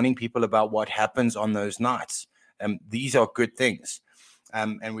that you're warning people about what happens on those nights. These are good things,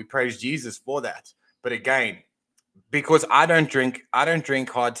 and we praise Jesus for that. But again, because I don't drink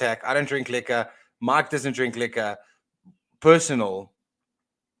hardtack, I don't drink liquor, Mike doesn't drink liquor, personal,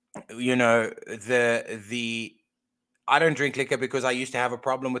 I don't drink liquor because I used to have a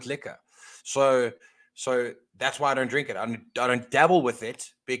problem with liquor. So that's why I don't drink it. I don't dabble with it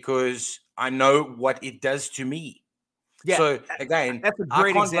because I know what it does to me. Yeah, so again, that's a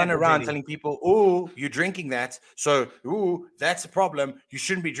great I can't run around telling people, "Oh, you're drinking that, so that's a problem. You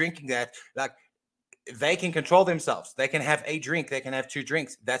shouldn't be drinking that." Like, they can control themselves. They can have a drink. They can have 2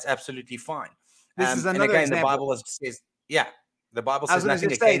 drinks. That's absolutely fine. This is another example. The Bible says, the Bible says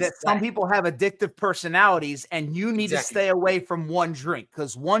nothing against that. Some people have addictive personalities, and you need to stay away from one drink,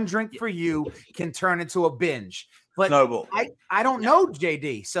 because one drink for you can turn into a binge. But I don't know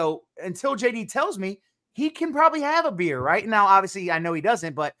JD. So until JD tells me, he can probably have a beer right now. Obviously, I know he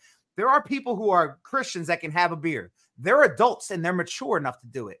doesn't, but there are people who are Christians that can have a beer. They're adults and they're mature enough to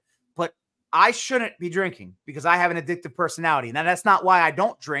do it. But I shouldn't be drinking because I have an addictive personality. Now, that's not why I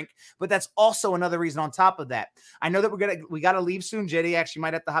don't drink, but that's also another reason on top of that. I know that we got to leave soon. JD actually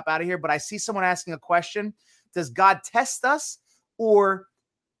might have to hop out of here, but I see someone asking a question. Does God test us, or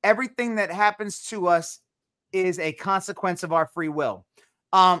everything that happens to us is a consequence of our free will?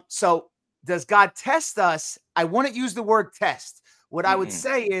 So does God test us? I wouldn't use the word test. What I would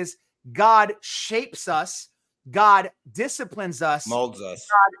say is God shapes us. God disciplines us, molds us.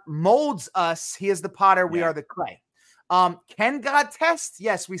 God molds us. He is the potter. We are the clay. Can God test?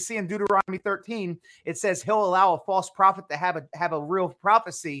 Yes, we see in Deuteronomy 13, it says he'll allow a false prophet to have a real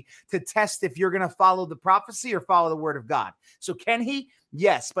prophecy to test if you're going to follow the prophecy or follow the word of God. So can he?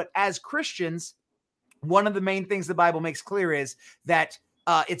 Yes. But as Christians, one of the main things the Bible makes clear is that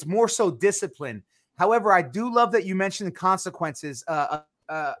it's more so discipline. However, I do love that you mentioned the consequences.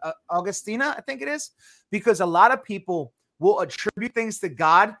 Augustina, I think it is, because a lot of people will attribute things to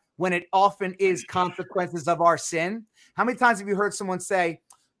God when it often is consequences of our sin. How many times have you heard someone say,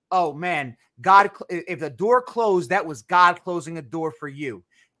 "Oh man, God, if the door closed, that was God closing a door for you"?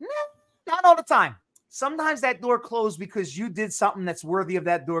 No, not all the time. Sometimes that door closed because you did something that's worthy of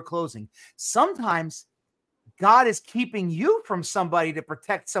that door closing. Sometimes God is keeping you from somebody to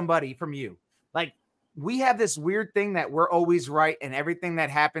protect somebody from you. Like, we have this weird thing that we're always right, and everything that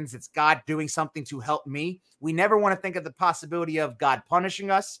happens, it's God doing something to help me. We never want to think of the possibility of God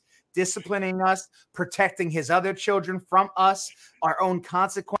punishing us, disciplining us, protecting his other children from us, our own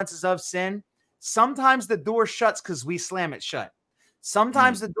consequences of sin. Sometimes the door shuts because we slam it shut.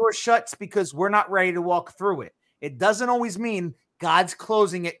 Sometimes the door shuts because we're not ready to walk through it. It doesn't always mean God's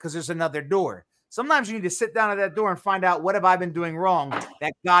closing it because there's another door. Sometimes you need to sit down at that door and find out, what have I been doing wrong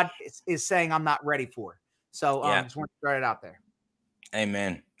that God is saying I'm not ready for. So just want to throw it out there.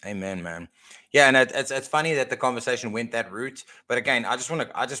 Amen, man. Yeah, and it's funny that the conversation went that route. But again, I just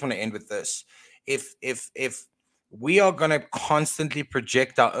want to end with this. If we are going to constantly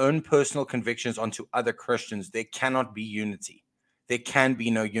project our own personal convictions onto other Christians, there cannot be unity. There can be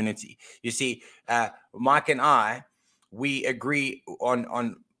no unity. You see, Mike and I, we agree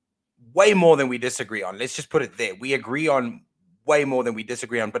on way more than we disagree on. Let's just put it there. We agree on way more than we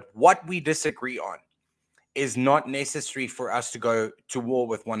disagree on. But what we disagree on is not necessary for us to go to war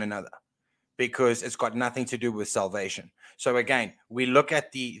with one another, because it's got nothing to do with salvation. So again, we look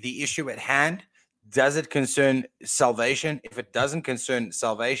at the issue at hand. Does it concern salvation? If it doesn't concern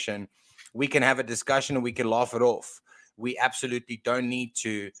salvation, we can have a discussion and we can laugh it off. We absolutely don't need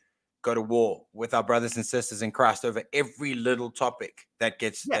to go to war with our brothers and sisters in Christ over every little topic that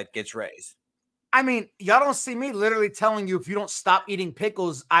gets raised. I mean, y'all don't see me literally telling you, if you don't stop eating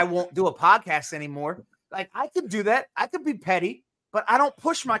pickles, I won't do a podcast anymore. Like, I could do that. I could be petty, but I don't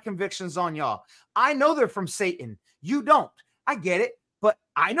push my convictions on y'all. I know they're from Satan. You don't. I get it, but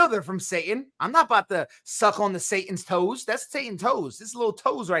I know they're from Satan. I'm not about to suck on the Satan's toes. That's Satan's toes. This little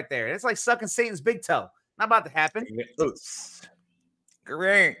toes right there. It's like sucking Satan's big toe. Not about to happen.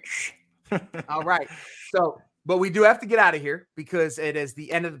 Great. All right. So, but we do have to get out of here because it is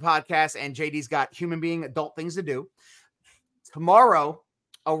the end of the podcast and JD's got human being adult things to do. Tomorrow,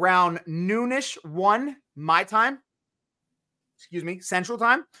 around noonish 1 my time, Central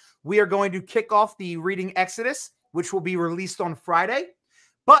Time, we are going to kick off the reading Exodus, which will be released on Friday.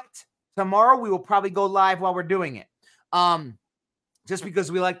 But tomorrow we will probably go live while we're doing it. Just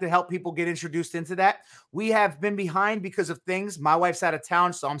because we like to help people get introduced into that. We have been behind because of things. My wife's out of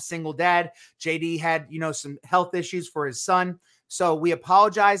town, so I'm single dad. JD had, some health issues for his son. So we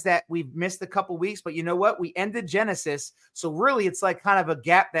apologize that we've missed a couple weeks, but you know what? We ended Genesis. So really it's like kind of a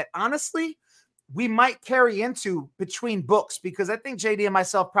gap that honestly we might carry into between books, because I think JD and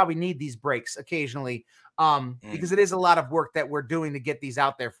myself probably need these breaks occasionally. Because it is a lot of work that we're doing to get these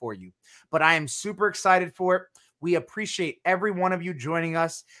out there for you. But I am super excited for it. We appreciate every one of you joining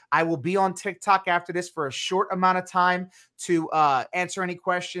us. I will be on TikTok after this for a short amount of time to answer any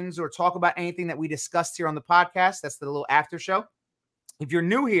questions or talk about anything that we discussed here on the podcast. That's the little after show. If you're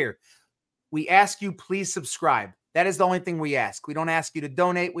new here, we ask you, please subscribe. That is the only thing we ask. We don't ask you to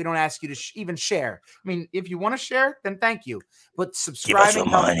donate. We don't ask you to even share. I mean, if you want to share, then thank you. But subscribing. Give us your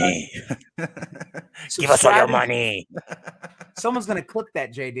money. Give us all your money. Someone's going to clip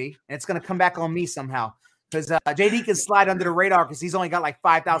that, JD, and it's going to come back on me somehow. Because JD can slide under the radar because he's only got like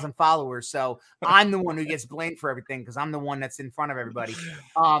 5,000 followers. So I'm the one who gets blamed for everything because I'm the one that's in front of everybody.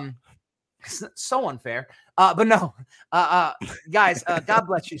 So unfair. But no, guys, God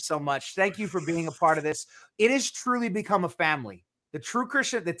bless you so much. Thank you for being a part of this. It has truly become a family. The True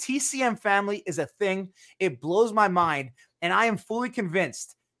Christian, the TCM family is a thing. It blows my mind. And I am fully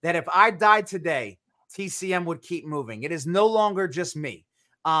convinced that if I died today, TCM would keep moving. It is no longer just me.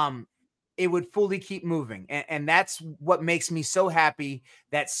 It would fully keep moving. And that's what makes me so happy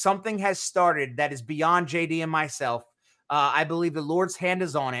that something has started that is beyond JD and myself. I believe the Lord's hand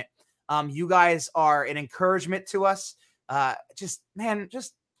is on it. You guys are an encouragement to us. Just thank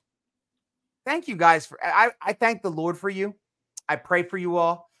you guys. I thank the Lord for you. I pray for you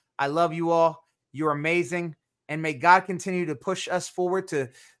all. I love you all. You're amazing. And may God continue to push us forward to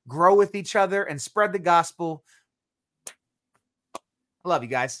grow with each other and spread the gospel. I love you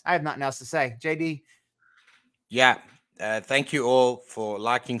guys. I have nothing else to say. JD. Yeah. Thank you all for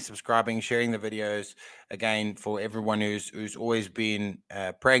liking, subscribing, sharing the videos. Again, for everyone who's always been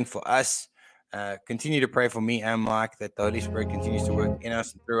praying for us. Continue to pray for me and Mike, that the Holy Spirit continues to work in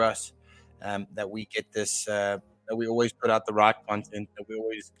us and through us, that we get this, that we always put out the right content, that we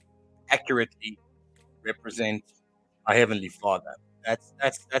always accurately represent our Heavenly Father. That's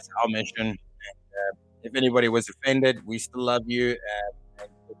our mission. And, if anybody was offended, we still love you. And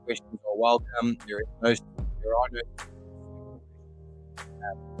your questions are welcome. There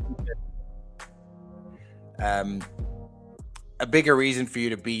are a bigger reason for you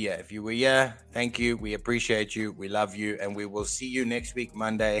to be here. If you were here, thank you. We appreciate you. We love you. And we will see you next week,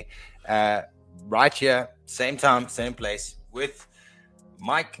 Monday, right here, same time, same place, with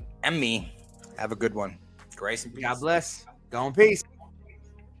Mike and me. Have a good one. Grace and peace. God bless. Go in peace.